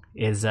theory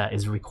is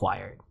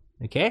required.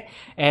 Okay,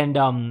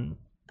 and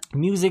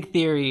music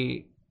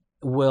theory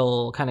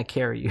will kind of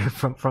carry you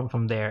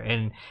from there,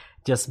 and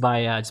just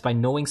by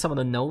knowing some of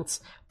the notes,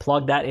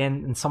 plug that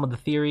in and some of the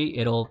theory,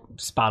 it'll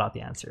spout out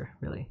the answer,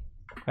 really,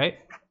 right?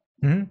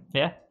 Mm-hmm.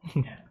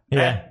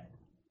 Yeah.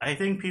 I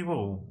think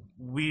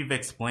we've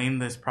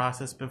explained this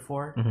process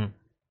before, mm-hmm.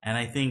 and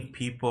I think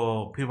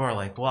people are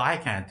like, well, I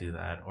can't do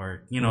that,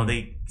 or mm-hmm.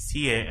 they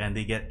see it and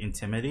they get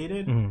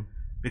intimidated mm-hmm.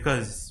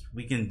 because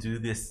we can do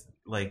this,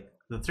 like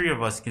the three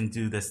of us can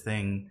do this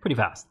thing pretty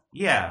fast.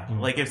 Yeah, mm-hmm.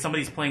 like if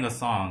somebody's playing a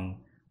song,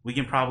 we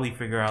can probably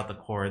figure out the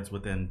chords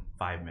within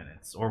 5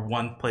 minutes or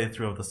one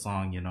playthrough of the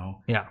song,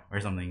 yeah, or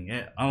something.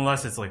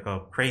 Unless it's like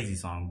a crazy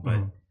song, but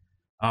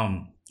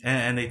mm-hmm.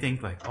 And they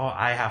think like, oh,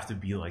 I have to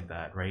be like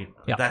that, right?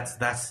 Yeah.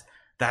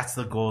 That's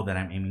the goal that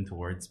I'm aiming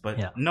towards. But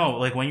yeah. no,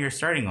 like when you're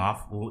starting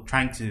off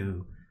trying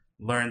to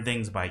learn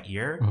things by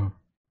ear,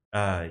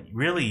 mm-hmm.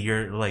 Really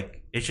you're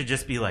like, it should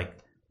just be like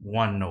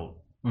one note.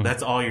 Mm-hmm.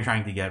 That's all you're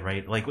trying to get,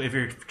 right? Like if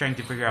you're trying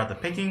to figure out the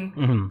picking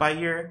mm-hmm. by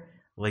ear,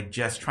 like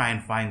just try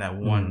and find that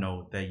one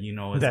note that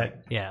is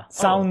that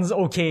sounds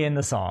okay in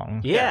the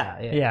song.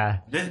 Yeah.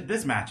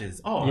 This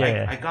matches.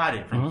 I got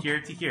it from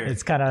here to here.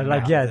 It's kind of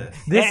like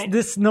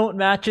this note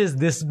matches,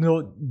 this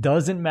note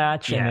doesn't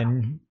match, and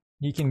then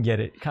you can get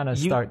it. Kind of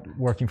start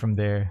working from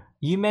there.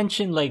 You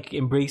mentioned like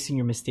embracing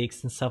your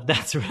mistakes and stuff.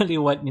 That's really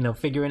what,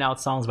 figuring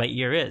out songs by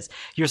ear is.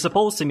 You're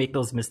supposed to make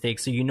those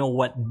mistakes so you know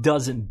what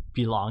doesn't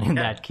belong in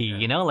that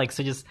key,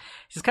 so just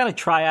kind of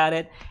try at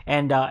it,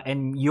 and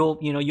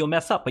you'll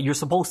mess up, but you're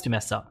supposed to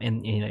mess up.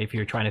 And, if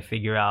you're trying to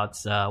figure out,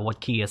 what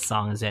key a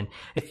song is in.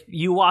 If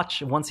you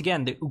watch, once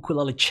again, the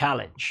ukulele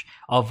challenge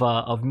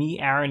of me,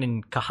 Aaron,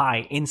 and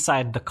Kahai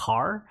inside the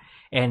car,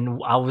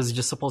 and I was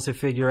just supposed to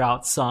figure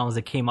out songs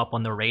that came up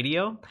on the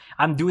radio,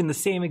 I'm doing the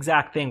same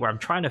exact thing where I'm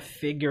trying to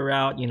figure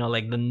out,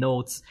 like the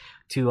notes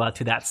to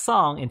that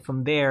song, and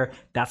from there,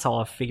 that's how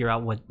I figure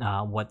out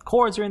what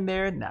chords are in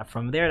there. And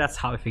from there, that's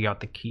how I figure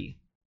out the key.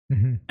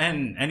 Mm-hmm.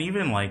 And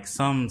even like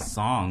some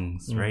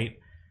songs, mm-hmm. right?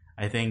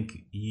 I think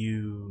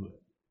you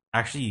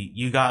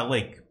got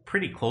like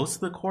pretty close to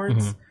the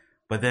chords, mm-hmm.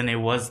 but then it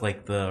was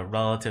like the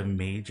relative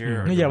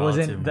major. Or it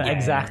wasn't the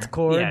exact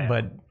chord,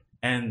 but.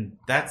 And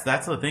that's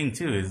the thing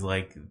too, is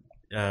like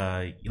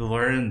you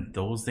learn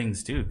those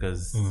things too,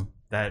 because mm-hmm.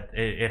 that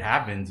it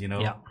happens,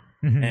 Yeah.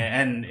 Mm-hmm.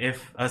 And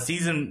if a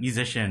seasoned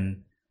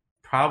musician,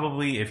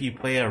 probably if you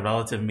play a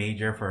relative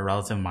major for a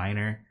relative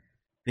minor,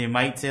 they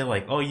might say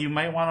like, oh, you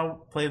might want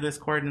to play this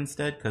chord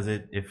instead because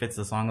it fits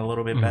the song a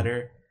little bit mm-hmm.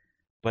 better.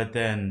 But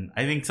then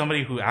I think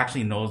somebody who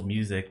actually knows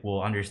music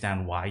will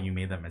understand why you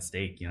made that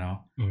mistake, because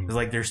mm-hmm.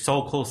 like they're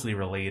so closely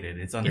related.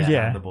 It's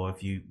understandable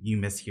if you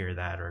mishear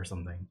that or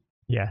something.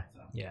 Yeah.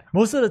 Yeah.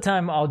 Most of the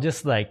time, I'll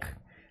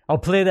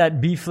play that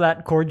B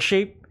flat chord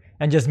shape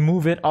and just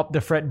move it up the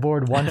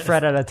fretboard one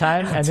fret at a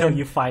time, and until then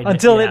you find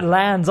until it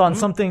lands on mm-hmm.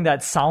 something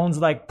that sounds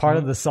like part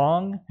mm-hmm. of the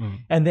song, mm-hmm.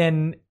 and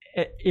then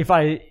if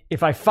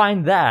I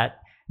find that,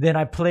 then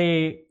I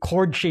play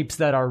chord shapes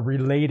that are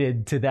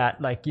related to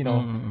that, like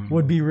mm-hmm.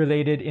 would be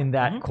related in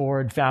that mm-hmm.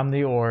 chord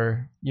family,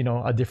 or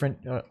a different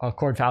a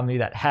chord family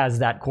that has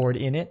that chord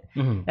in it,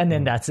 mm-hmm. and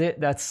then that's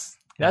it. That's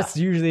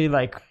usually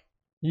like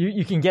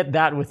you can get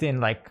that within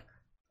like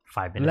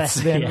 5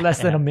 minutes, less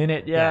than a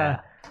minute. Yeah.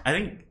 I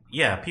think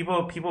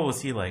people will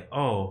see like,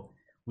 oh,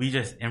 we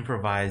just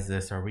improvised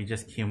this, or we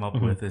just came up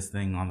mm-hmm. with this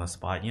thing on the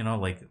spot,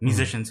 like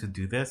musicians mm-hmm. who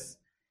do this.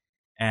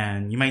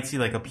 And you might see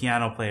like a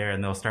piano player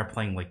and they'll start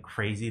playing like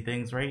crazy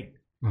things, right?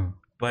 Mm.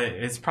 But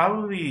it's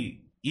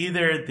probably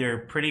either they're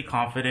pretty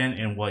confident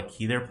in what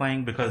key they're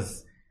playing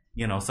because,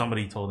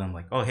 somebody told them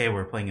like, oh, hey,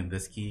 we're playing in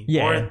this key.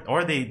 Yeah.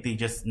 Or they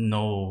just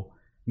know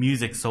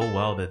music so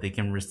well that they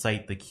can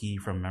recite the key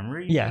from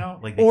memory.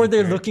 Like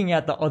they're looking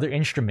at the other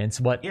instruments,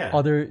 they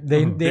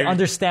mm-hmm.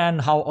 understand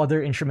how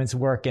other instruments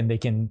work, and they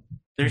can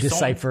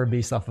decipher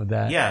based off of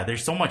that. Yeah,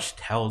 there's so much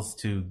tells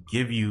to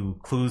give you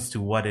clues to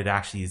what it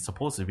actually is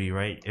supposed to be,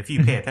 right? If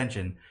you pay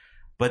attention.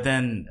 But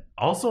then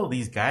also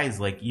these guys,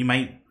 like you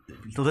might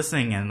be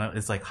listening and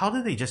it's like, how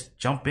did they just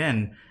jump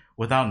in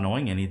without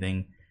knowing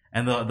anything?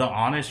 And the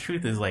honest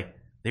truth is like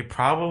they're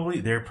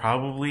probably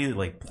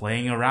like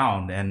playing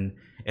around, and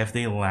if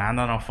they land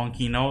on a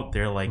funky note,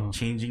 they're like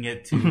changing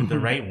it to the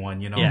right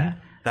one, Yeah.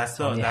 That's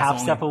the half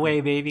step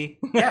away, baby.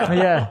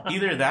 Yeah.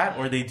 Either that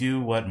or they do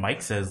what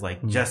Mike says,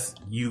 like just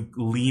you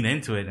lean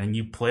into it and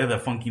you play the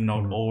funky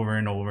note over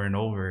and over and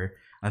over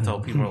until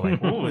people are like,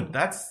 oh,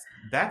 that's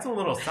a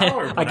little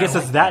sour. I guess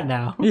it's that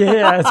now.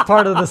 Yeah, it's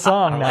part of the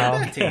song now.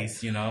 Like that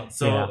taste,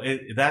 So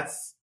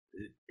that's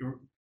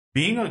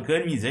being a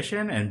good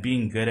musician and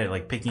being good at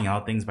like picking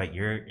out things by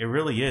ear. It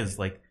really is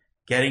like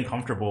getting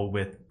comfortable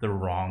with the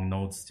wrong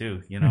notes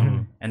too,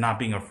 and not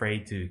being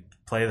afraid to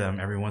play them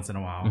every once in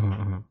a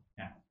while.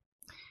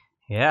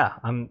 Yeah,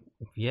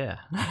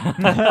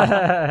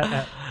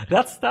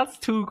 that's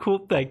two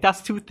cool. Like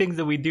that's two things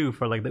that we do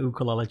for like the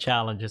ukulele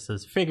challenges: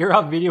 is figure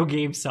out video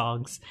game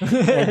songs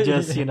and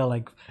just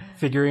like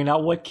figuring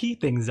out what key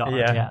things are.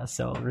 Yeah.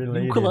 So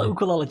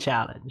ukulele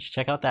challenge.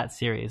 Check out that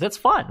series. It's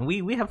fun.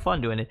 We have fun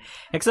doing it.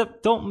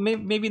 Except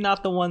maybe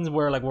not the ones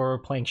where we're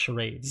playing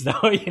charades though.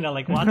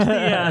 Like watch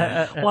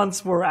the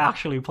once we're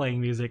actually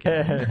playing music.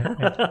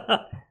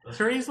 The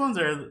charades ones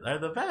are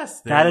the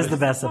best. That is the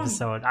best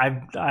episode.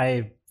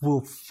 I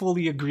will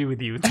fully agree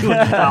with you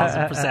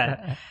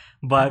 200,000%.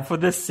 But for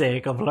the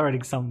sake of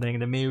learning something,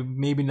 then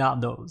maybe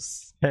not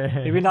those.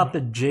 Maybe not the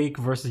Jake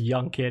versus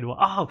Young Kid.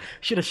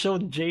 Should have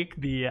shown Jake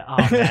the.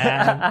 Oh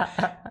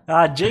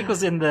man, Jake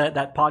was in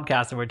that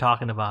podcast that we're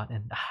talking about,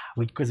 and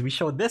because we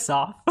showed this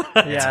off.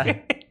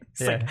 Like,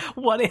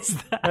 what is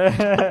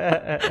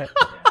that?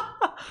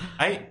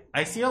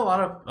 I see a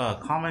lot of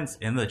comments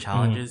in the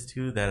challenges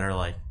too that are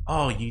like,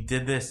 "Oh, you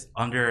did this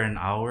under an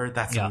hour.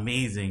 That's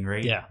amazing,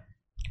 right?" Yeah.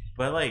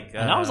 But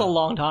and that was a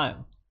long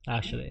time,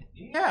 actually.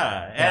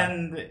 Yeah.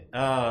 And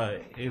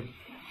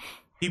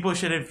people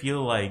shouldn't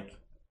feel like,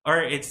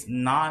 or it's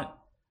not.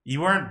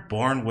 You weren't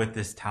born with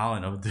this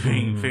talent of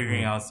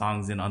figuring out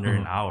songs in under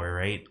an hour,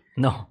 right?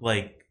 No.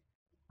 Like,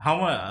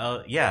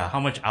 how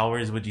much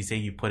hours would you say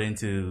you put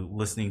into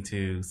listening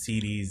to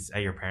CDs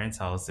at your parents'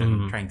 house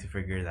and trying to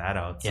figure that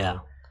out? So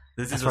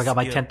that's where I got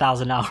my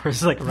 10,000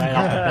 hours right off the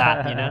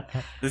bat,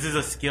 This is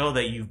a skill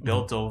that you've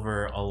built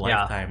over a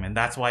lifetime, and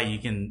that's why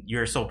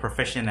you're so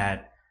proficient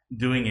at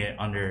doing it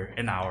under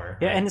an hour.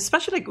 Yeah, right? And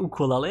especially like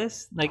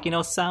ukuleles,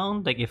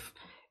 sound. Like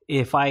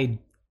if I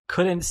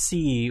couldn't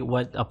see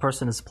what a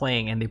person is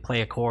playing and they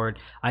play a chord,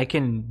 I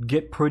can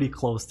get pretty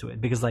close to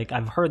it because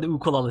I've heard the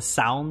ukulele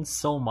sound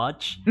so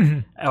much,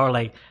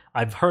 or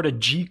I've heard a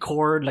G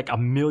chord a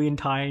million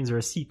times, or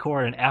a C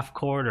chord, an F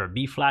chord, or a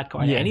B flat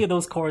chord. Any of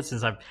those chords,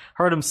 since I've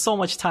heard them so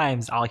much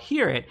times, I'll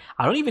hear it.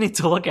 I don't even need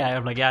to look at it.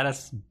 I'm like,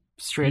 that's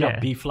straight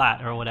up B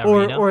flat or whatever.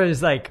 Or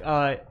it's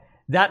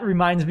that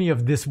reminds me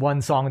of this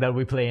one song that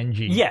we play in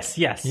G. Yes.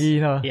 Yeah.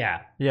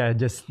 It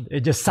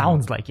just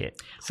sounds like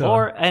it. So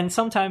and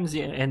sometimes,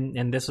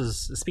 and this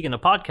was speaking of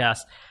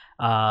podcasts,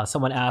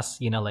 someone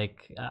asked,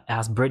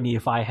 asked Brittany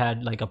if I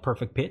had a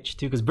perfect pitch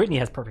too, because Brittany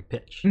has perfect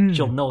pitch.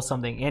 She'll know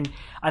something,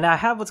 and I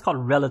have what's called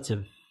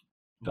relative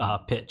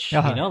pitch.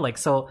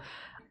 So.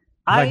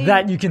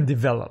 That you can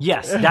develop.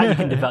 Yes, that you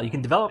can develop. You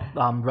can develop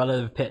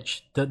relative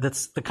pitch.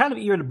 That's the kind of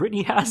ear that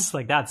Brittany has.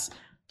 That's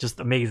just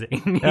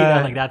amazing.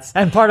 That's,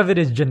 and part of it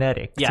is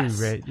genetic too,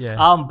 right?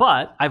 Yeah.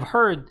 But I've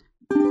heard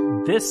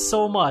this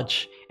so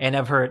much, and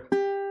I've heard,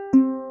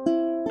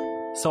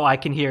 so I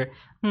can hear,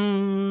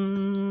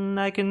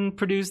 I can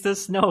produce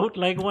this note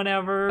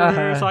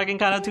whenever, so I can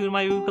kind of tune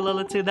my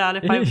ukulele to that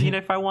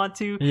if I want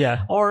to.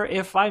 Yeah. Or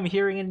if I'm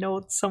hearing a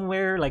note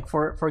somewhere,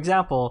 for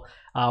example,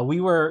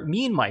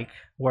 me and Mike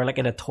were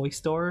at a toy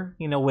store,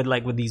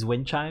 with these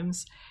wind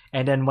chimes,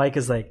 and then Mike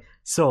is like,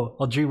 "So,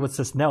 Audrey, what's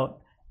this note?"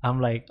 I'm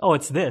like, "Oh,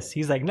 it's this."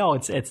 He's like, "No,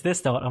 it's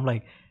this note." I'm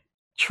like,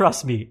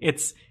 "Trust me,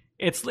 it's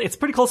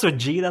pretty close to a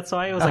G. That's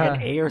why it was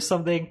an A or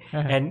something."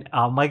 And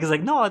Mike is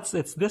like, "No, it's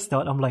this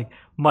note." I'm like,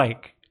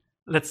 "Mike,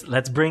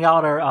 let's bring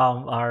out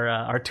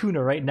our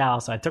tuner right now."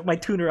 So I took my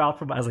tuner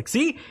out I was like,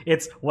 "See,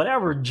 it's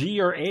whatever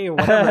G or A or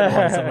whatever it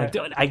was." I'm like,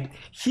 "Dude, I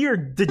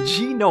hear the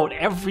G note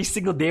every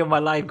single day of my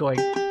life going."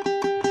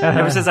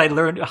 Ever since I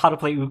learned how to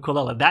play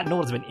ukulele, that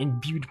note has been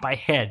imbued my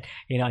head,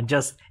 and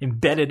just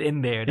embedded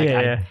in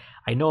there.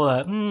 I know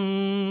that,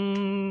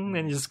 and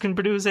you just can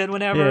produce it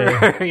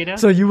whenever,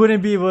 So you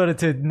wouldn't be able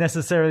to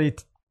necessarily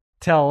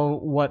tell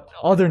what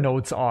other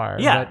notes are.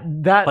 Yeah,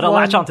 but I'll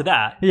latch onto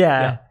that.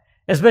 Yeah.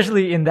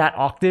 Especially in that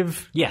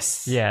octave.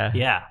 Yes.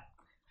 Yeah.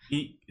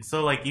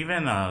 So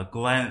even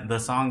Glenn, the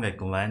song that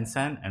Glenn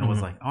sent and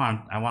was like, "Oh,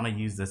 I want to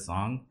use this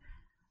song."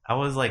 I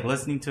was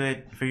listening to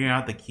it, figuring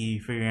out the key,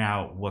 figuring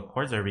out what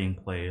chords are being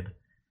played,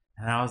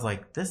 and I was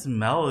like, "This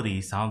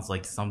melody sounds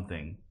like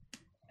something."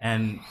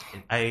 And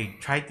I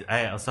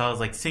was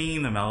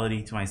singing the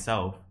melody to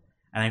myself,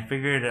 and I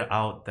figured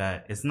out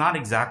that it's not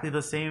exactly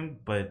the same,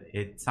 but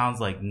it sounds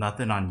like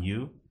Nothing on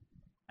You.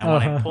 And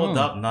when I pulled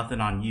up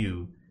Nothing on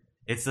You,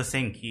 it's the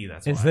same key.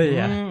 That's why.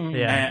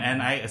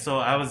 And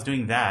I was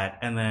doing that,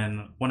 and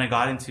then when me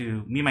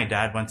and my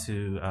dad went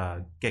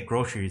to get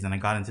groceries, and I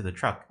got into the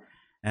truck,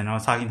 and I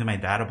was talking to my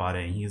dad about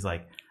it, and he's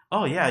like,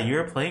 "Oh yeah,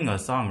 you're playing a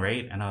song,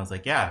 right?" And I was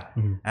like, "Yeah."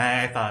 And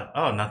I thought,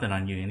 "Oh, Nothing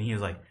on You," and he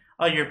was like,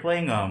 "Oh, you're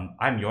playing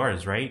I'm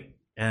Yours, right?"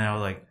 And I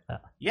was like,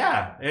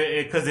 Yeah,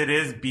 because it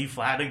is B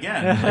flat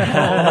again.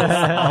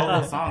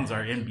 All the songs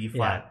are in B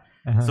flat.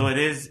 Yeah. So it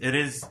is,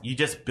 you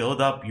just build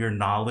up your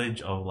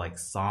knowledge of like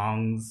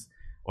songs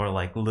or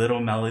like little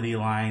melody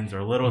lines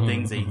or little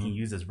things that you can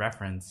use as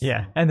reference.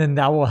 Yeah. And then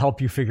that will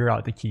help you figure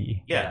out the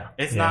key. Yeah.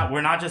 It's not,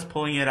 we're not just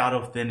pulling it out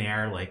of thin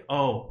air like,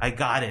 oh, I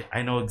got it.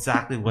 I know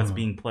exactly what's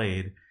being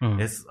played.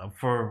 It's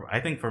I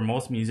think for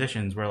most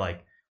musicians, we're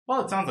like,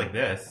 well, it sounds like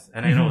this,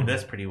 and I know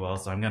this pretty well,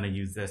 so I'm going to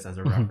use this as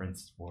a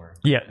reference for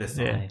this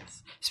song. Yeah.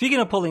 Speaking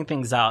of pulling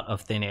things out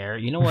of thin air,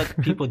 you know what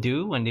people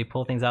do when they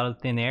pull things out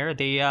of thin air?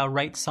 They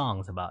write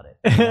songs about it.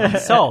 You know?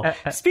 So,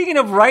 speaking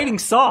of writing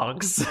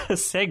songs,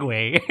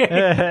 segue.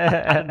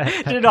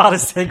 I didn't know how to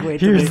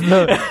segue.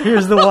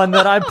 Here's the one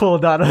that I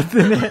pulled out of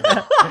thin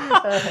air.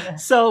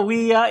 So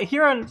we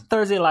here on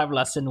Thursday Live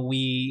Lesson,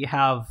 we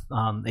have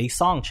a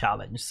song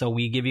challenge. So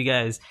we give you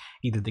guys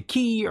either the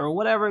key or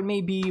whatever it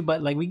may be,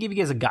 but like we give you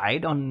guys a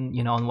guide on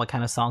on what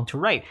kind of song to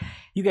write.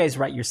 You guys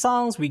write your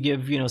songs. We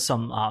give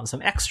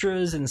some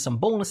extras and some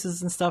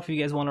bonuses and stuff if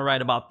you guys want to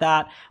write about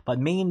that. But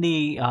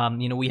mainly,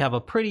 we have a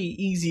pretty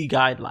easy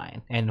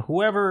guideline, and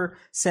whoever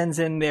sends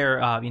in their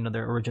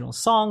their original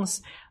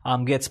songs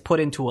gets put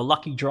into a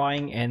lucky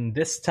drawing. And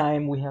this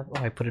time we have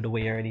I put it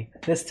away already.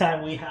 This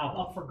time we have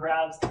up for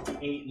grabs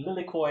a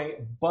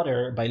Lilikoi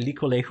Butter by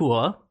Liko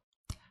Lehua.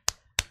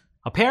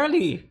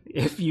 Apparently,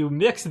 if you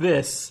mix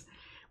this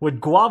with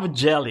guava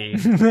jelly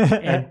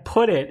and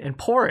pour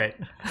it,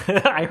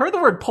 I heard the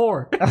word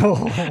pour,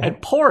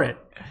 and pour it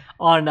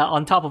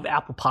on top of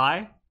apple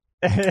pie,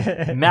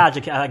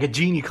 magic, like a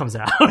genie comes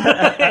out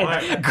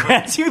and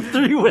grants you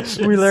 3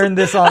 wishes. We learned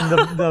this on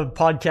the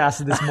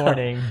podcast this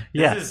morning.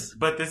 This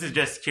is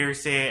just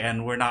hearsay,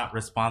 and we're not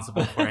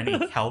responsible for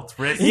any health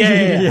risks.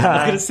 Yeah. I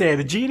was gonna say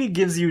the genie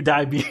gives you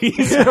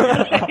diabetes.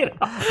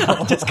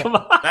 Just come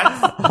on.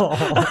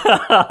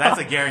 That's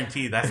a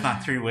guarantee. That's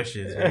not 3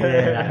 wishes. Right?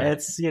 Yeah,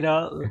 it's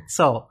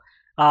so.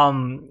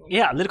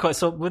 Lilikoi.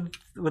 So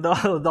with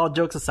all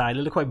jokes aside,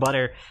 Lilikoi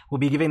Butter will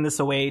be giving this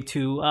away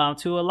to a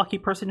lucky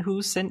person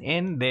who sent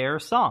in their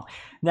song.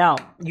 Now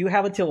you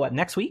have until what,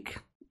 next week?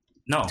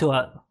 No,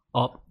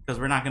 because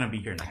we're not going to be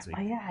here next week.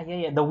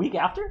 Yeah. The week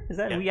after, is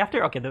that the week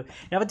after? Okay, you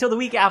have until the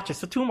week after,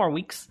 so 2 more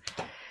weeks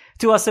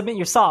to submit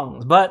your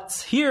songs.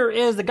 But here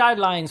is the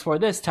guidelines for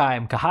this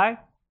time, Kahai.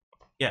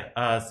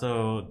 Yeah.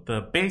 So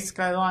the base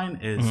guideline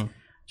is.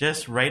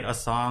 Just write a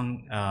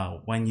song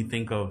when you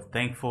think of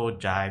Thankful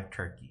Jive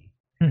Turkey.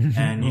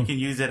 And you can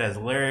use it as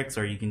lyrics,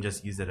 or you can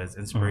just use it as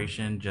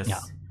inspiration.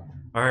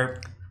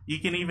 Or you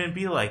can even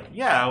be like,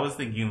 I was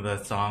thinking of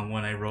that song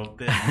when I wrote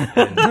this.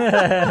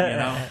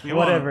 And,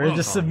 whatever.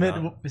 Just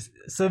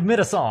submit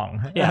a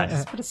song. Yeah,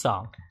 just put a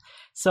song.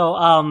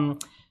 So,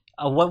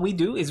 what we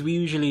do is we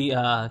usually,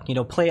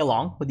 play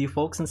along with you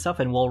folks and stuff,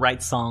 and we'll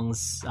write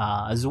songs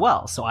as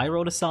well. So I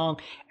wrote a song,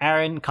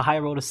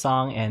 Kahai wrote a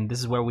song, and this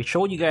is where we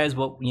showed you guys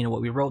what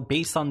we wrote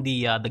based on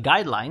the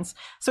guidelines.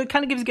 So it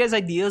kind of gives you guys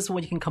ideas of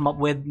what you can come up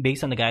with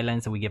based on the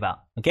guidelines that we give out.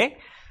 Okay,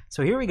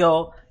 so here we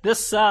go.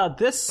 This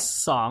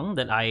song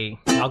that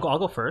I'll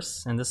go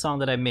first, and this song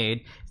that I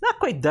made, it's not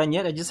quite done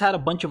yet. I just had a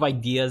bunch of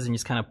ideas and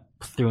just kind of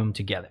threw them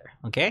together.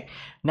 Okay,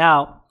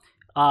 now.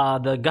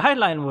 The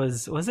guideline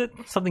was it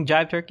something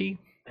Jive Turkey?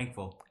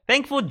 Thankful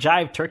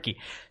Jive Turkey.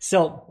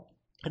 So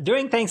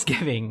during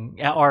Thanksgiving,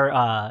 or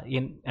I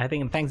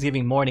think in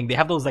Thanksgiving morning, they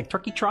have those like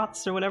turkey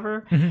trots or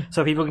whatever.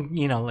 So people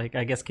can,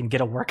 I guess can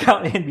get a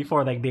workout in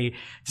before like they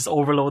just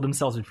overload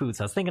themselves with food.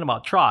 So I was thinking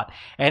about trot,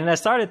 and I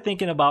started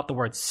thinking about the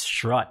word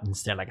strut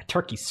instead, like a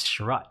turkey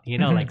strut,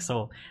 like,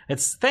 so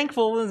it's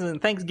thankful and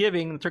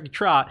Thanksgiving, the turkey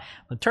trot,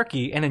 the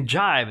turkey, and then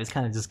jive is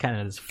kind of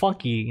this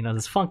funky,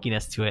 this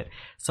funkiness to it.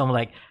 So I'm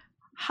like,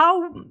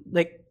 how,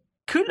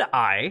 could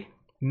I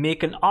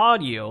make an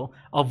audio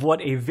of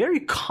what a very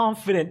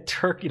confident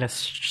turkey,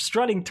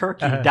 strutting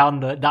turkey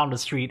down the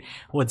street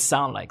would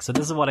sound like? So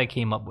this is what I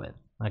came up with.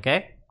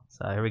 Okay,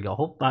 so here we go.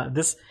 Hope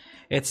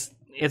it's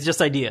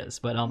just ideas,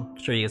 but I'll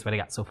show you guys what I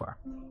got so far.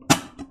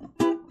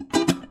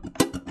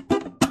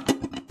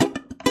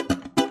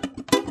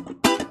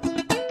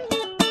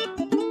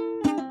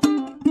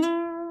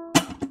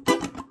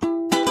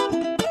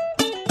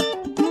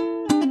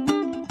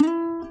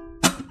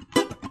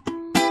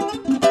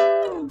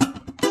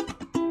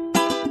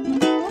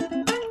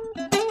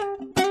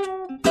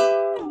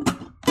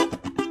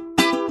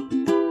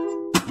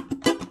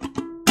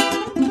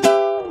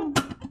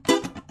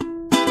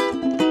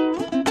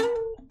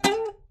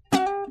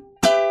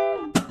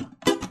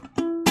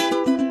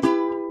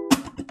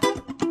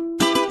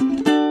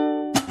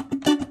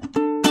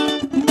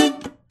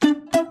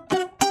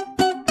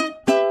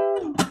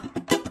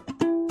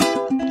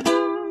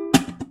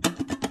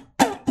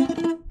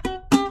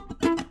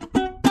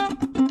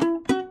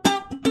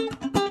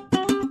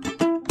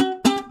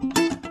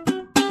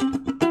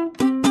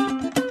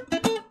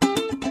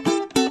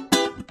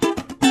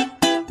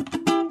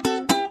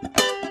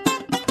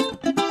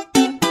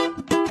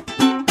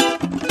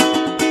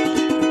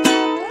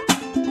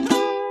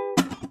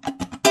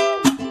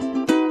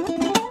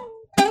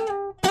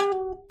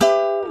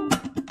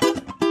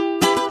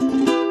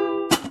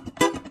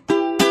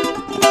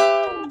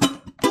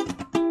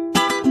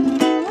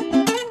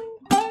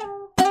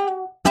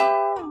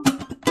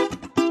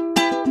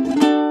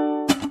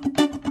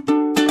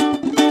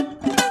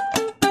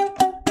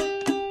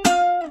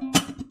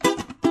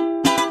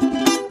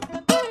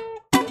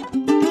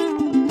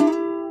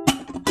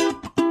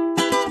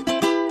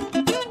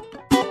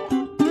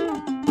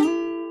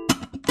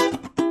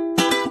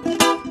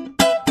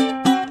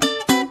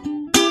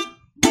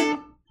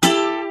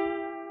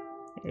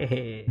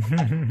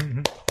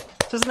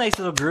 Just a nice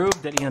little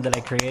groove that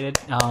I created.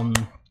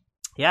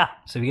 Yeah.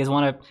 So if you guys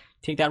want to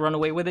take that run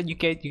away with it, you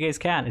guys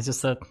can. It's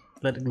just a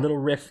little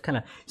riff, kind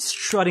of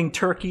strutting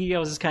turkey. I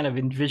was just kind of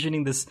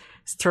envisioning this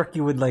turkey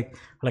with like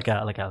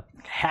a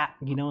hat,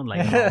 and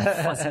like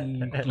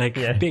fuzzy,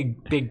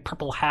 big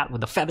purple hat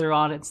with a feather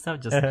on it and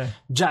stuff. Just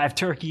jive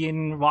turkey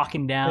and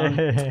walking down.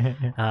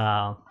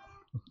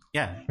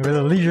 Yeah, with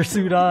a leisure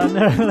suit on.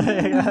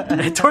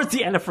 Towards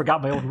the end, I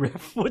forgot my own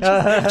riff, which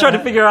is trying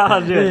to figure out how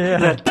to do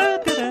it.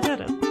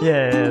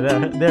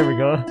 There we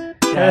go.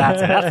 Yeah,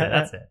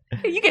 that's it.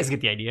 You guys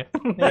get the idea.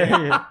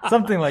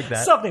 Something like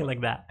that. Something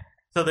like that.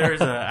 So there's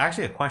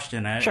actually a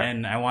question, Sure.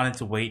 and I wanted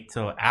to wait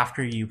till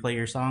after you play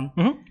your song,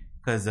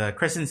 because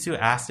Kristen Sue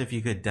asked if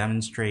you could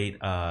demonstrate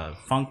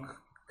funk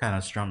kind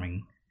of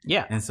strumming.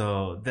 Yeah. And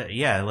so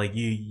like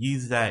you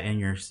use that in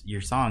your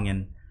song,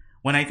 and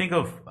when I think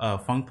of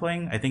funk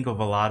playing, I think of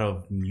a lot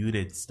of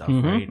muted stuff,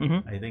 right?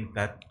 I think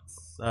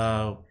that's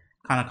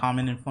kind of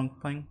common in funk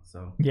playing.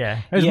 So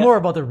it's more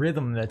about the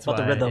rhythm. That's about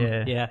the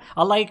rhythm. Yeah.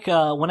 I like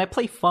when I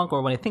play funk,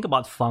 or when I think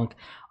about funk,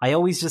 I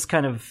always just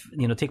kind of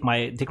take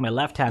my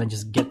left hand and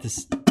just get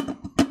this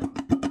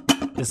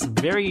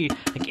very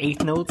like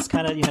 8 notes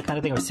kind of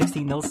thing, or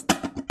 16 notes,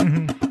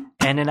 and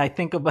then I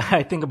think about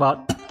like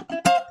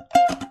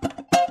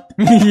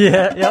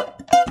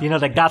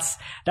that's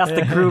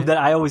the groove that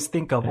I always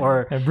think of.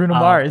 Or Bruno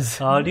Mars.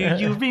 Oh, do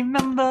you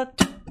remember?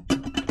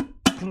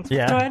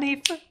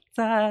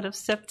 21st of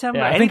September.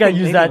 Yeah, I think I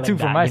use that too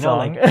for my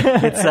song.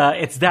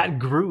 It's that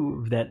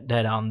groove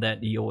that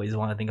you always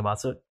want to think about.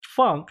 So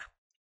funk,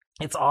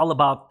 it's all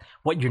about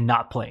what you're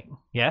not playing.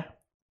 Yeah.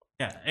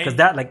 Because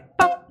that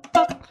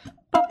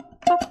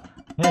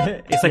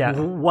it's like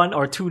 1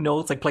 or 2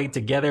 notes like playing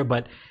together,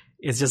 but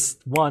it's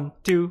just 1,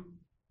 2.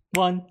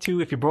 1,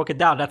 2. If you broke it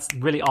down, that's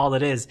really all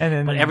it is.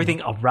 But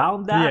everything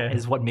around that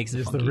is what makes it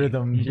just funky. the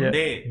rhythm. Yeah.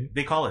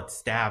 They call it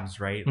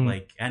stabs, right?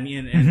 Like, and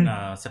in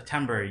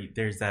September,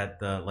 there's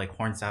the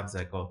horn stabs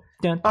that go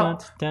dun, dun,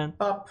 dun.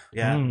 up.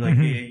 Yeah, like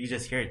you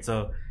just hear it.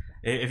 So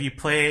if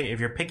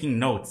you're picking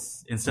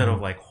notes instead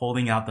of like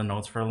holding out the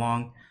notes for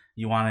long,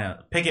 you want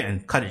to pick it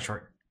and cut it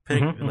short.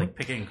 Pick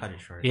it and cut it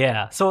short.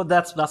 Yeah. So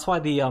that's why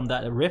the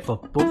that riff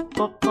of boop,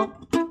 boop, boop.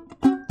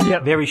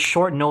 Very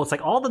short notes.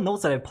 Like all the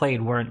notes that I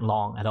played weren't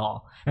long at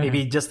all.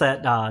 Maybe just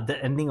that the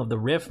ending of the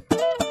riff.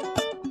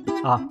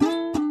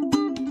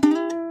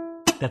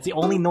 That's the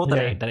only note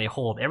that I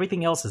hold.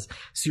 Everything else is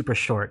super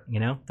short.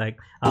 Like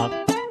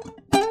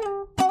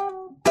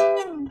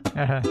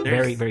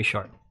very very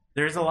short.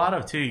 There's a lot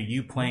of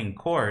you playing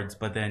chords,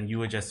 but then you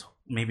would just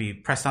maybe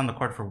press down the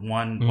chord for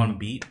one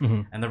beat,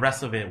 and the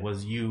rest of it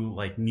was you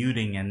like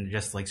muting and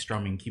just like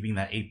strumming, keeping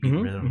that 8-beat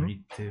rhythm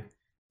beat too.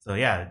 So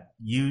yeah,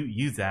 you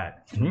use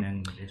that,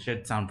 and it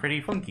should sound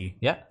pretty funky.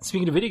 Yeah.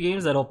 Speaking of video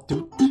games, that'll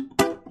do.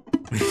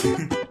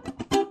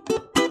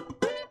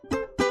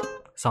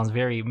 Sounds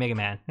very Mega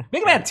Man.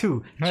 Mega Man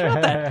 2. Check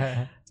out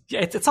that.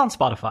 It's on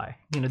Spotify.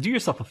 Do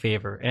yourself a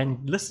favor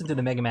and listen to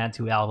the Mega Man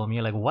 2 album.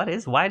 You're like, why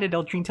did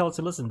El Dream tell us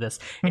to listen to this?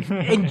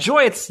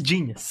 Enjoy its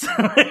genius.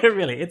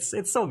 Really, it's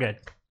so good.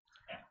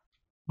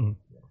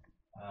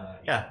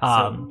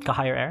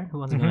 Kahai or Aaron? Who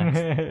wants to go next?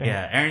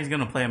 Aaron's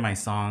gonna play my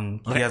song.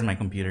 Okay. He has my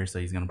computer, so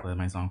he's gonna play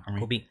my song for me.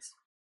 Cool beats.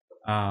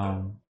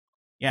 And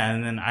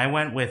then I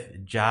went with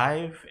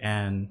Jive,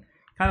 and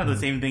kind of the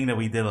same thing that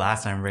we did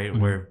last time, right?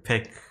 Where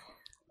pick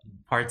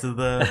parts of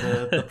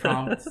the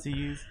prompts to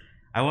use.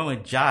 I went with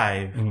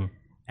Jive,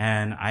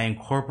 and I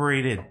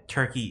incorporated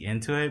turkey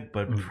into it,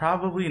 but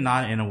probably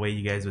not in a way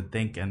you guys would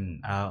think.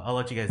 And I'll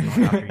let you guys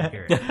know after you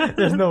hear it.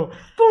 There's no.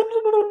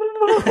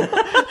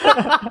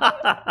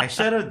 I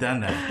should have done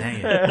that. Dang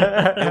it!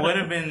 It would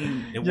have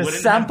been.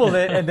 Just sample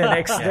it and then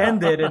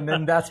extend it, and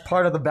then that's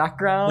part of the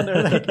background.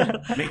 Or Make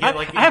it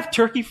like I have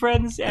turkey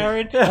friends,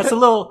 Aaron. That's a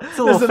little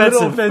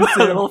offensive. A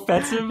little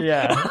offensive.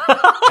 Yeah.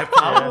 I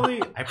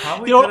probably.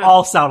 They don't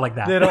all sound like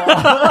that. They don't.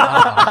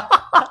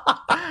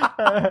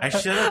 I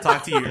should have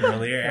talked to you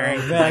earlier,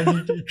 Aaron.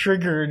 Man, you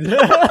triggered.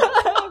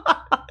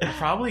 I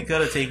probably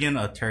could have taken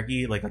a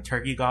turkey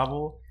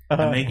gobble.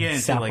 And make it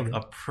into like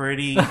a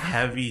pretty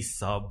heavy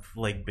sub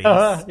like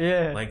bass,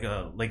 like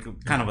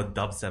kind of a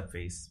dubstep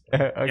bass.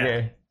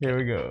 Okay, here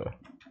we go.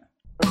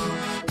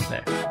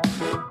 There.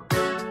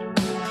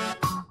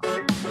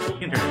 You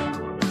can turn it a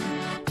little bit.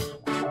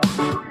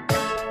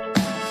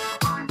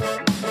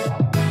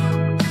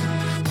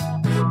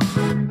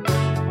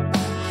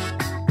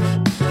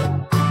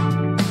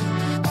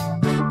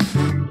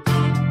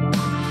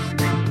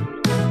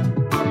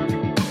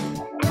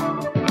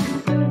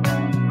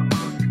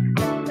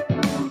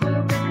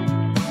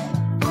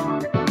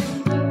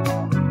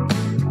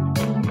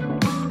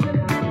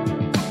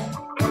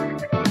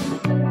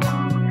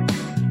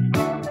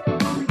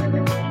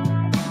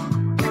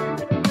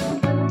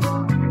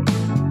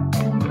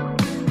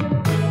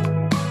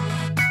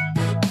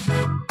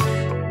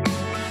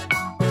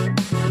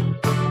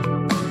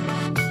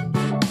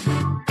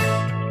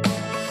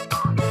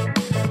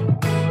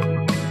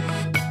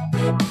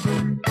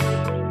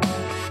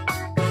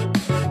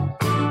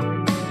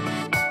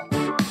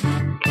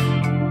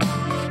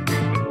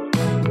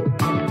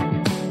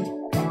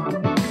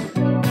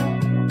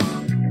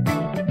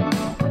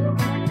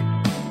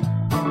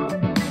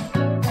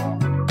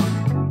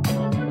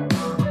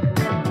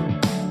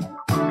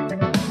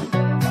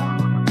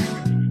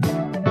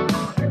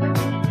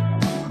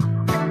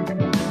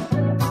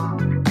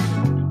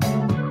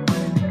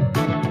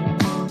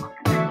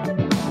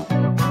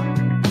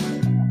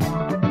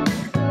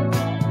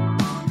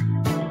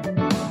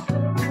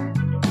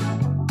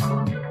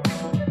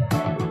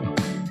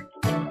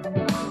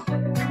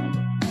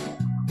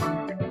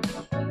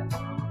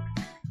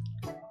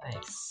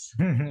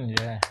 Nice.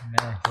 Yeah,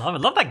 nice.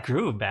 Love that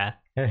groove, man.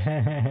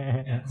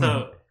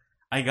 So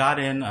I got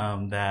in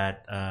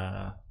that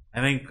I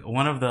think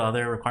one of the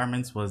other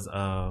requirements was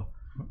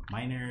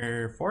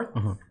minor fourth.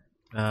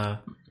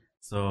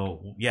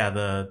 So yeah,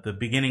 the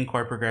beginning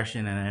chord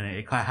progression and then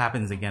it kind of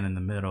happens again in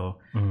the middle.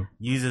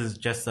 Uses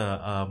just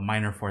a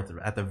minor fourth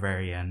at the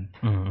very end.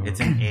 It's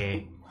an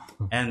A,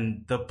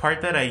 and the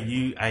part that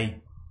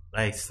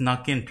I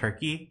snuck in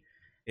Turkey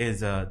is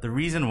the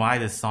reason why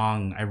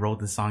I wrote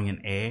this song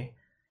in A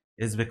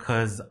is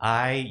because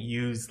I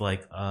used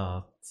like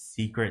a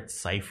secret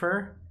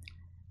cipher,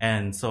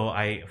 and so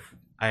I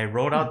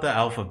wrote out the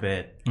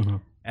alphabet.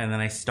 And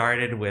then I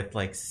started with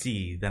like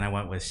C. Then I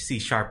went with C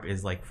sharp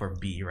is like for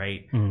B,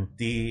 right?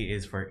 D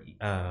is for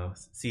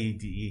C,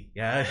 D, E.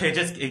 Yeah,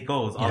 it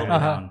goes all the way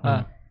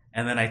down.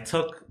 And then I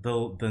took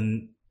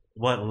the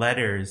what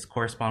letters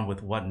correspond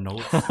with what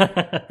notes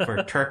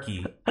for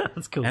Turkey.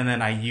 That's cool. And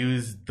then I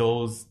used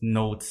those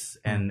notes,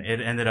 and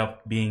it ended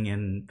up being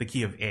in the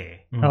key of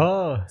A.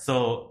 Oh,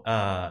 So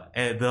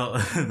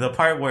the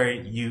part where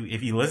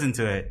if you listen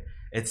to it,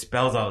 it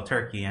spells out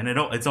Turkey, and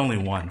it's only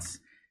once.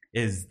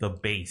 Is the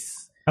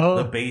bass. Oh.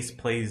 The bass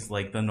plays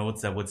like the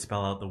notes that would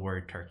spell out the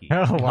word turkey.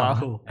 Oh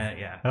wow!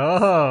 Yeah.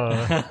 Oh,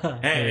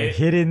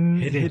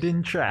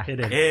 hidden track. I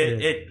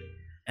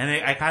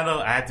kind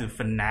of had to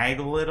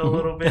finagle it a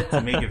little bit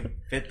to make it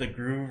fit the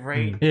groove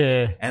right.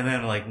 Yeah. And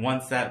then like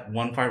once that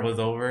one part was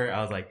over,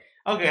 I was like,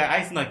 okay,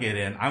 I snuck it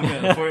in. I'm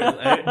gonna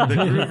the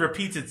groove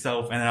repeats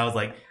itself, and then I was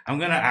like, I'm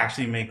gonna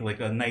actually make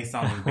like a nice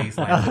sounding bass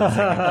line for the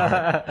second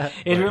part.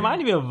 It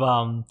reminded me of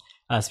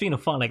speaking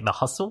of fun, like The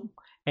Hustle.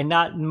 And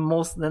not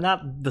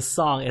the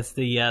song, it's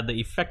the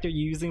effect they're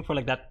using for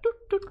like that.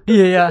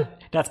 Yeah.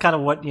 That's kind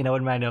of what it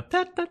reminded me of.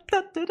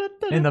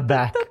 In the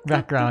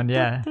background,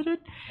 yeah.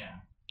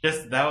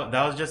 Just that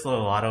was just a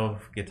lot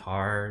of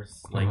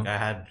guitars. Like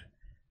I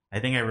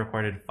think I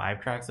recorded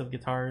 5 tracks of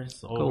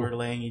guitars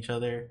overlaying each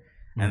other,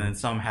 and then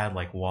some had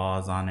like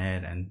wahs on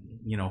it and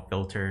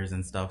filters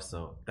and stuff.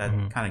 So that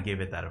kind of gave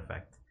it that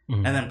effect.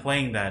 And then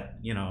playing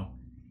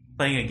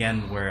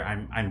again where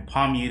I'm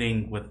palm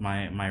muting with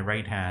my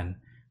right hand.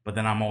 But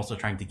then I'm also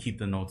trying to keep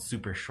the notes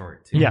super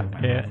short too. Yeah.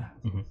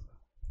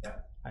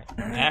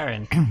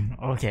 Aaron.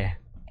 Okay.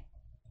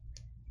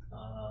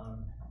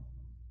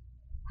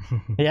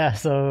 Yeah.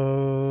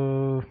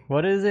 So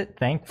what is it?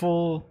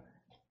 Thankful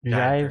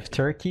Jive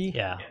Turkey.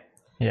 Yeah.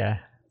 Yeah.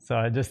 So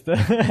I just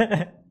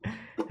I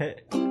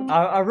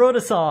wrote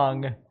a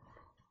song,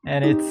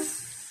 and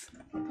it's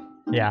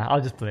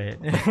I'll just play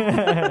it.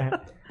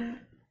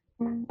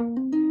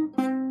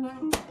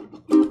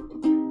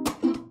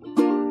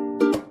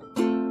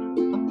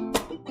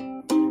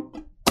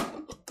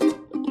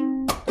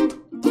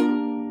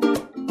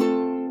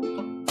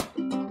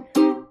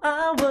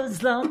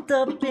 Locked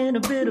up in a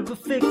bit of a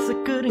fix, I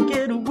couldn't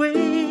get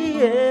away,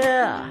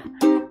 yeah.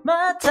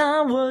 My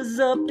time was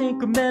up,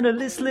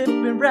 incrementally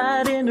slipping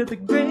right into the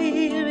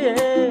grave,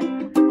 yeah.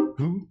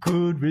 Who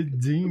could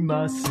redeem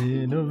my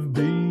sin of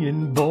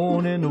being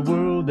born in a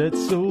world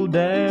that's so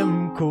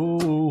damn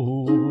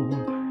cold?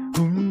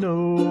 Who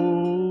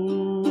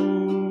knows?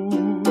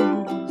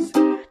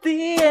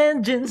 The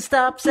engine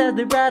stops as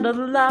they rattle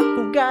the lock,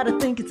 oh God, I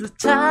think it's the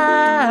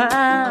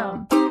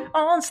time.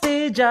 On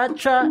stage I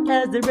try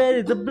as they're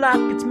ready to block.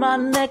 It's my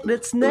neck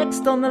that's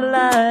next on the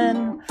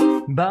line.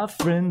 My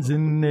friends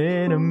and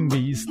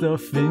enemies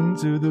stuff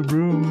into the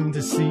room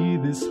to see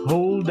this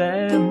whole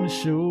damn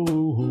show.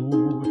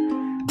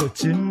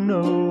 But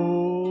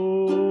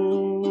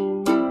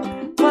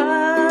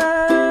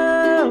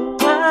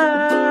why?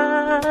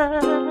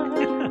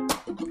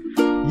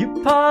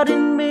 You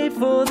pardon me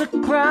for the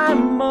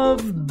crime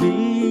of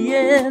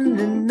being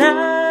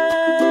denied.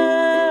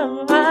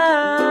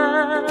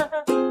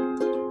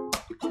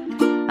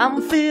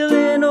 I'm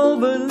feeling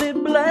overly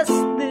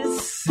blessed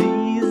this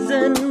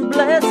season,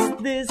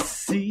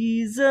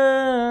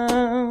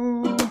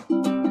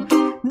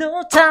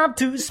 No time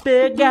to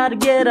spare, gotta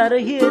get out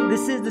of here,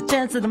 this is the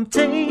chance that I'm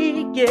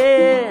taking.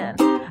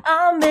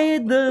 I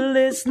made the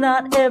list,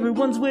 not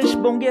everyone's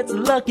wishbone gets a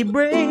lucky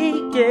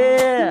break,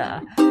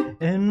 yeah.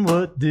 And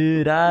what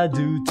did I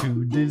do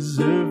to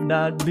deserve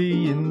not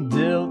being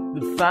dealt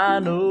the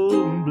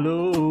final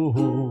blow?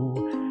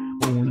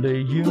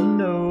 Only you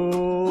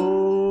know.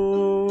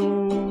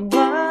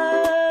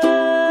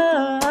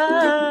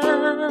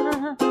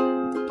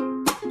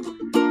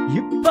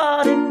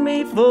 Pardon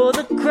me for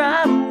the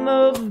crime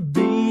of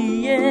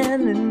being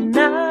and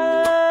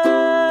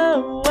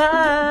now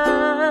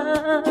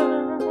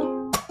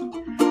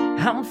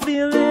I'm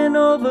feeling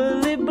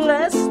overly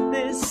blessed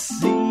this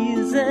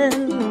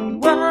season.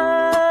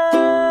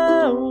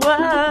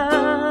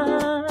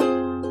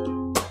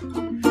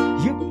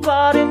 You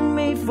pardon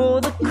me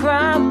for the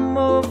crime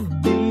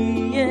of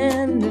being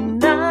and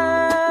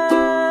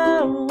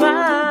now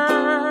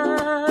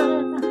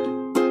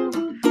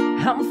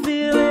I'm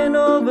feeling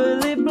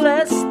overly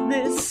blessed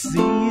this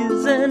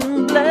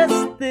season,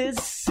 blessed this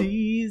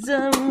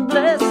season,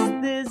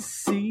 blessed this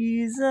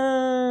season.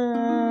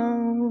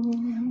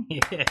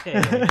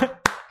 Yeah.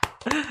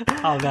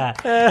 Oh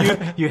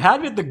man, you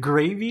had me at the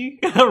gravy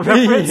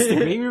reference, the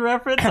gravy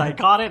reference. I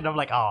caught it, and I'm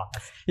like, oh,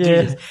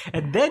 Jesus.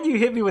 And then you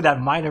hit me with that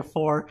minor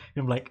 4,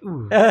 and I'm like,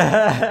 ooh.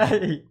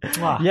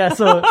 Yeah,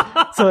 so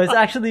it's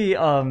actually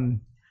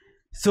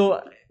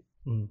so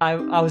I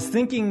was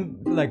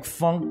thinking like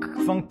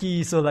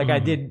funky, so like I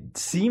did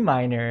C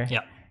minor,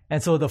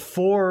 and so the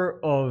 4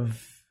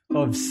 of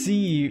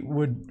C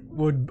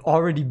would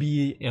already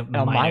be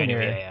a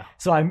minor.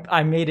 So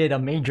I made it a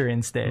major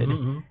instead,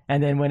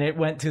 and then when it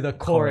went to the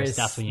chorus,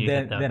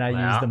 then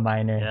I used the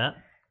minor.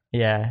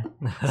 Yeah.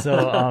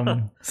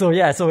 So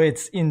so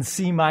it's in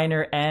C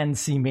minor and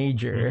C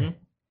major,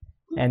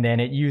 and then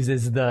it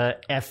uses the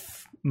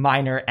F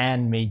minor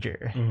and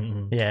major.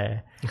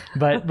 Yeah.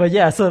 But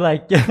yeah, so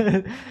like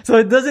so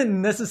it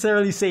doesn't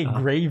necessarily say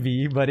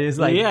gravy, but it's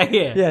like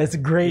it's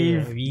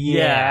grave.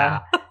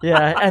 Yeah.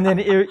 And then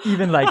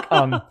even like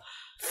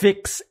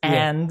fix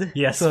and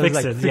so it's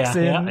like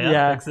fixin',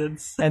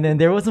 fixins. And then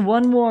there was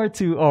one more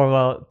too. Oh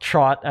well,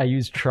 trot. I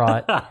used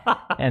trot,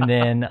 and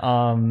then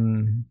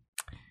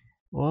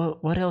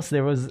what else?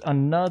 There was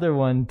another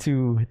one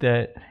too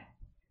that.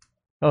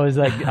 Oh, it's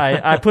like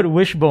I put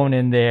wishbone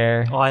in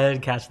there. Oh, I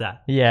didn't catch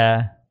that.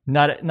 Yeah,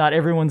 not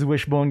everyone's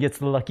wishbone gets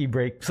the lucky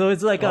break. So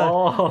it's like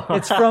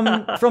it's from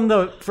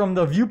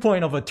the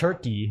viewpoint of a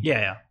turkey.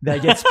 Yeah.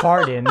 That gets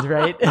pardoned,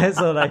 right?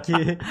 So like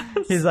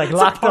he's like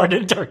locked up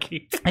in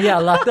turkey. Yeah,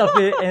 locked up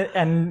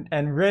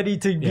and ready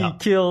to be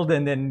killed,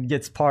 and then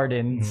gets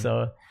pardoned.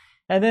 So,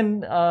 and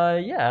then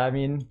I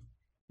mean,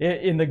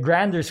 in the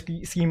grander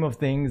scheme of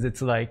things,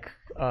 it's like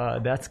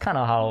that's kind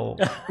of how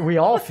we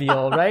all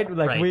feel, right?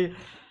 Like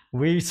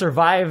we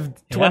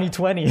survived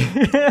 2020.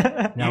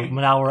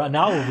 Now what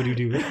would you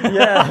do?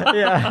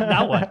 Yeah.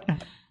 Now what?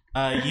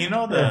 You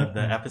know the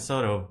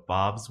episode of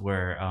Bob's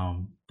where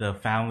the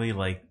family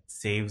like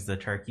saves the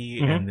turkey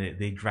and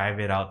they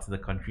drive it out to the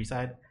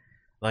countryside.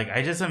 Like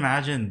I just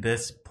imagine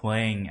this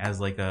playing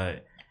as like a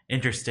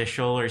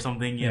interstitial or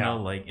something, you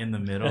know, like in the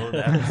middle of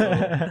the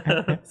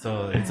episode.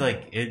 So it's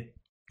like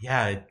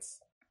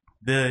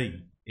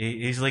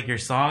it's like your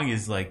song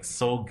is like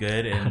so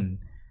good and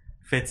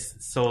fits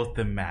so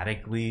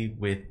thematically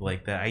with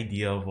like the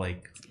idea of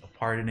like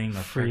pardoning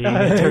a free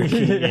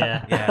turkey.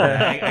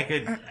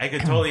 I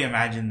could totally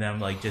imagine them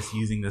like just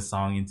using the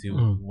song into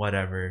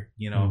whatever,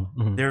 you know.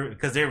 They're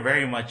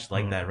very much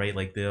like that, right?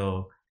 Like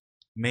they'll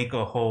make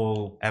a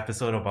whole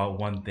episode about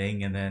one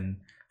thing and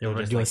then they'll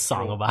just do a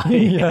song about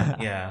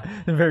it.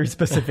 Very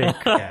specific.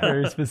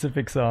 Very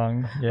specific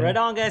song. Right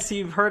on, guys. So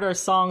you've heard our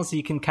songs, so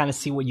you can kind of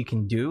see what you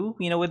can do.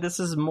 You know, with this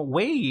is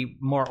way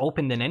more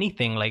open than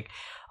anything. Like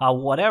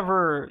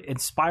whatever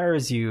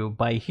inspires you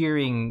by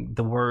hearing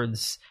the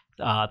words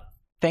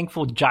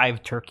thankful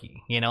jive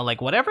turkey, you know, like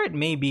whatever it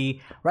may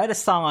be, write a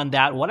song on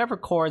that, whatever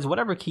chords,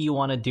 whatever key you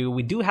want to do.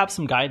 We do have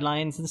some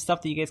guidelines and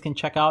stuff that you guys can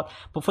check out,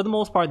 but for the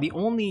most part, the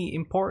only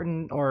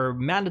important or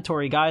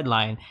mandatory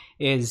guideline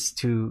is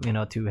to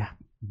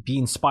be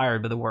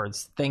inspired by the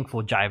words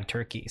thankful jive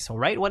turkey. So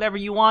write whatever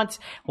you want.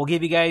 We'll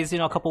give you guys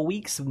a couple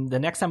weeks. The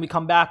next time we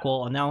come back,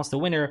 we'll announce the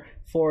winner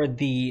for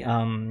the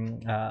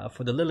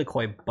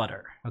Lilikoi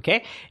butter.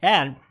 Okay,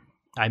 and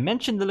I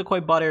mentioned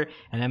Lilikoi butter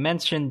and I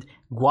mentioned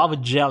guava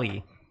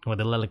jelly with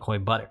the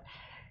Lilikoi butter.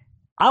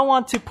 I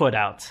want to put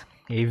out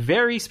a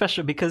very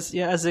special, because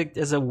as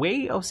a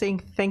way of saying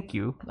thank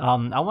you,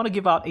 I want to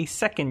give out a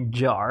second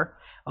jar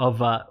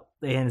of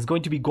and it's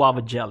going to be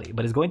guava jelly,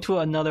 but it's going to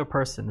another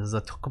person. This is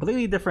a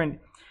completely different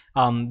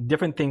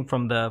thing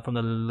from the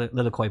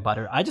Lilikoi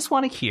butter. I just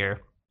want to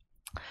hear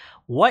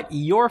what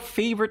your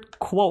favorite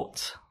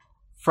quote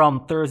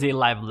from Thursday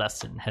Live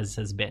Lesson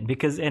has been,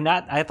 because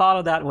I thought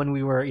of that when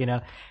we were,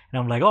 and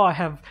I'm like, oh, I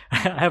have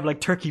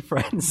like turkey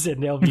friends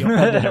and they'll be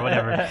offended or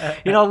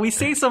whatever. We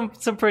say some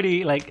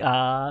pretty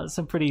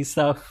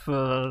stuff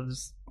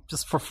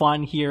just for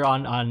fun here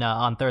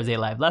on Thursday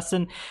Live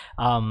Lesson.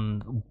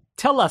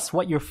 Tell us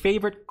what your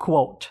favorite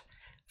quote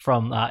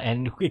from,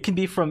 and it can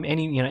be from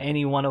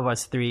any one of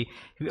us three,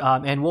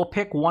 and we'll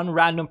pick one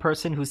random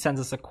person who sends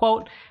us a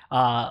quote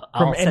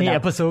from any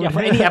episode. Yeah,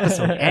 from any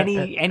episode,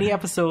 any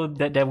episode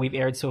that we've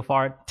aired so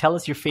far. Tell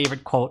us your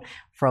favorite quote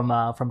from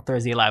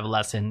Thursday Live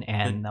Lesson,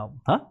 and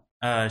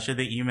should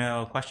they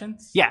email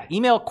questions? Yeah,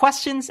 email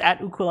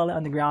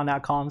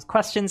questions@ukuleleunderground.com.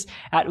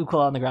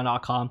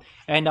 Questions@ukuleleunderground.com,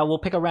 and we'll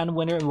pick a random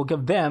winner and we'll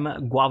give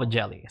them guava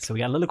jelly. So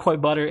we got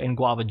Lilikoi butter and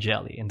guava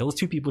jelly, and those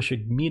two people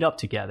should meet up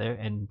together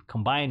and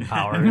combine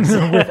powers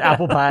with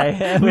apple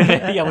pie.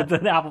 with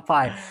the apple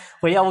pie.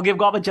 But yeah, we'll give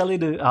guava jelly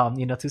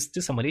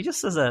to somebody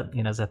just as a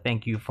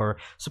thank you for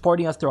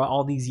supporting us throughout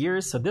all these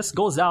years. So this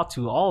goes out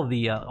to all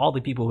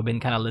the people who've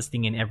been kind of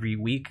listening in every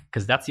week,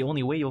 because that's the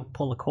only way you'll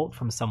pull a quote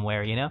from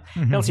somewhere. Tell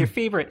us your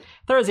favorite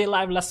Thursday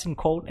Live Lesson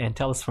quote and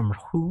tell us from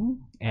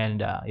who,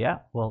 and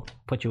we'll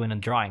put you in a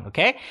drawing,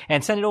 okay?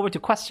 And send it over to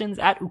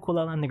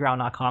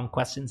questions@ukuleleunderground.com.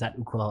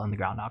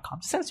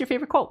 Questions@ukuleleunderground.com. Send us your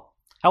favorite quote.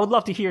 I would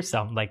love to hear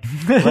some. Like,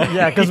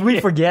 yeah, because we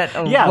forget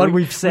what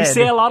we've said. We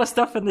say a lot of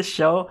stuff in the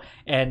show,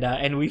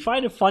 and we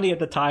find it funny at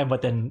the time,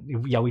 but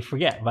then we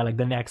forget by like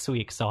the next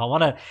week. So I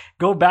want to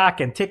go back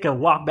and take a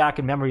walk back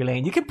in memory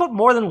lane. You can put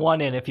more than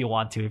one in if you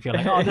want to. If you're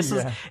like, oh, this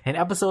is an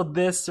episode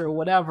this or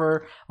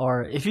whatever,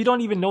 or if you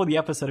don't even know the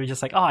episode, you're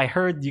just like, oh, I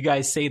heard you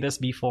guys say this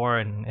before,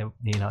 and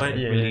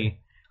really.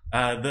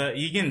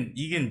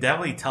 You can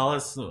definitely tell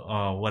us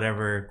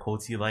whatever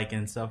quotes you like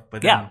and stuff,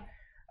 but then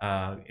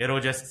it'll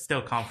just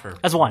still come for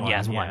as one.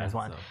 As one.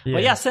 So.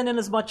 But send in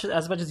as much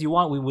as you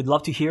want. We would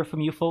love to hear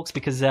from you folks,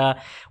 because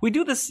we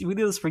do this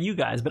for you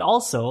guys, but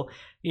also,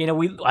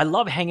 I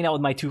love hanging out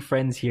with my two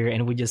friends here,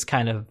 and we just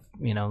kind of,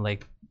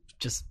 like,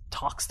 just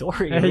talk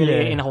story.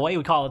 Really. In Hawaii,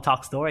 we call it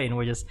talk story, and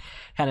we're just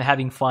kind of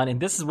having fun. And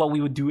this is what we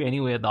would do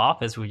anyway at the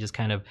office. We just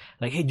kind of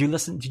like, hey,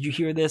 did you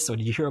hear this, or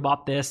did you hear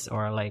about this,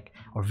 or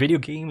video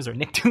games or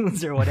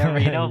Nicktoons or whatever,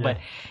 But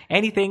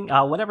anything,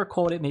 whatever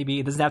quote it may be,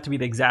 it doesn't have to be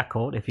the exact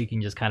quote. If you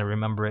can just kind of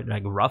remember it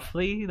like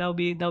roughly, that'll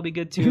be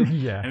good too.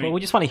 But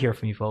we just want to hear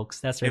from you folks.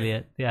 That's really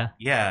it.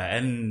 Yeah,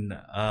 and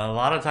a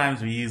lot of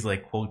times we use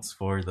like quotes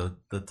for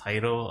the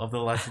title of the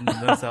lessons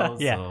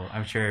themselves. So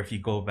I'm sure if you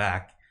go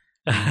back,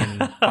 you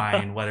can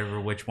find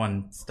which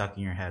one stuck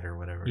in your head or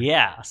whatever.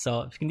 Yeah,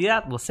 so if you can do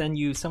that, we'll send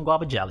you some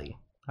guava jelly.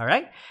 All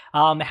right.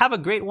 Have a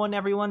great one,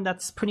 everyone.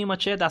 That's pretty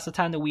much it. That's the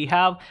time that we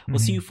have. We'll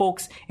see you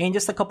folks in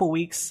just a couple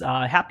weeks.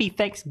 Happy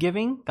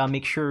Thanksgiving.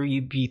 Make sure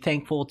you be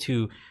thankful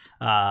to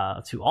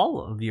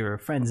all of your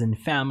friends and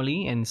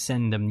family, and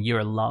send them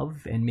your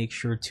love, and make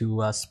sure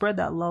to spread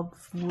that love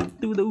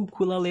through the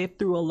ukulele,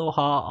 through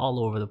Aloha, all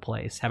over the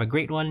place. Have a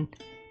great one.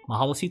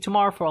 Mahalo, see you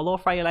tomorrow for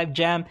Aloha Friday Live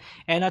Jam.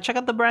 And check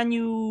out the brand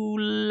new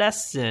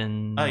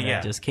lesson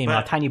that just came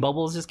out. Tiny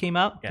Bubbles just came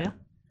out. Yeah.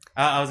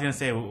 I was going to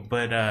say,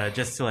 but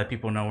just to let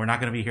people know, we're not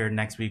going to be here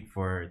next week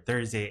for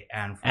Thursday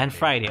and Friday. And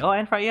Friday. Oh,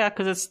 and Friday,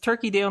 because it's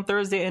Turkey Day on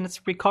Thursday, and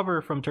it's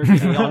recover from Turkey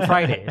Day on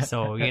Friday.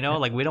 So, we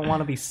don't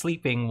want to be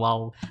sleeping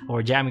while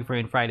we're jamming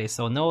for Friday.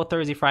 So, no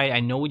Thursday, Friday. I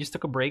know we just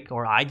took a break,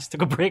 or I just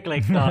took a break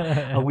like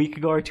a week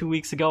ago or 2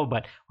 weeks ago,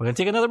 but we're going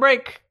to take another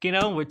break,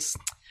 which...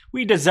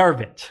 We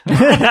deserve it. We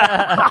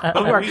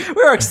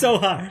work so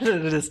hard,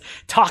 just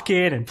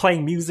talking and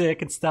playing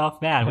music and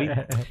stuff. Man, we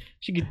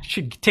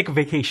should take a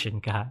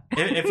vacation, God.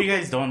 If you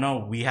guys don't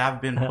know, we have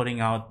been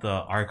putting out the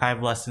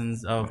archive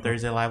lessons of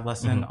Thursday Live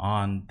Lesson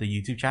on the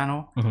YouTube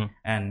channel,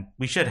 and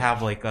we should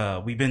have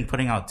we've been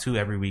putting out 2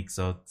 every week.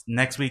 So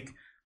next week,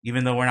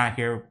 even though we're not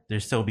here,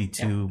 there'll still be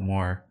 2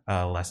 more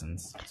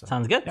lessons. So.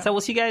 Sounds good. So we'll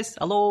see you guys.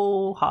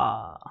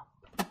 Aloha.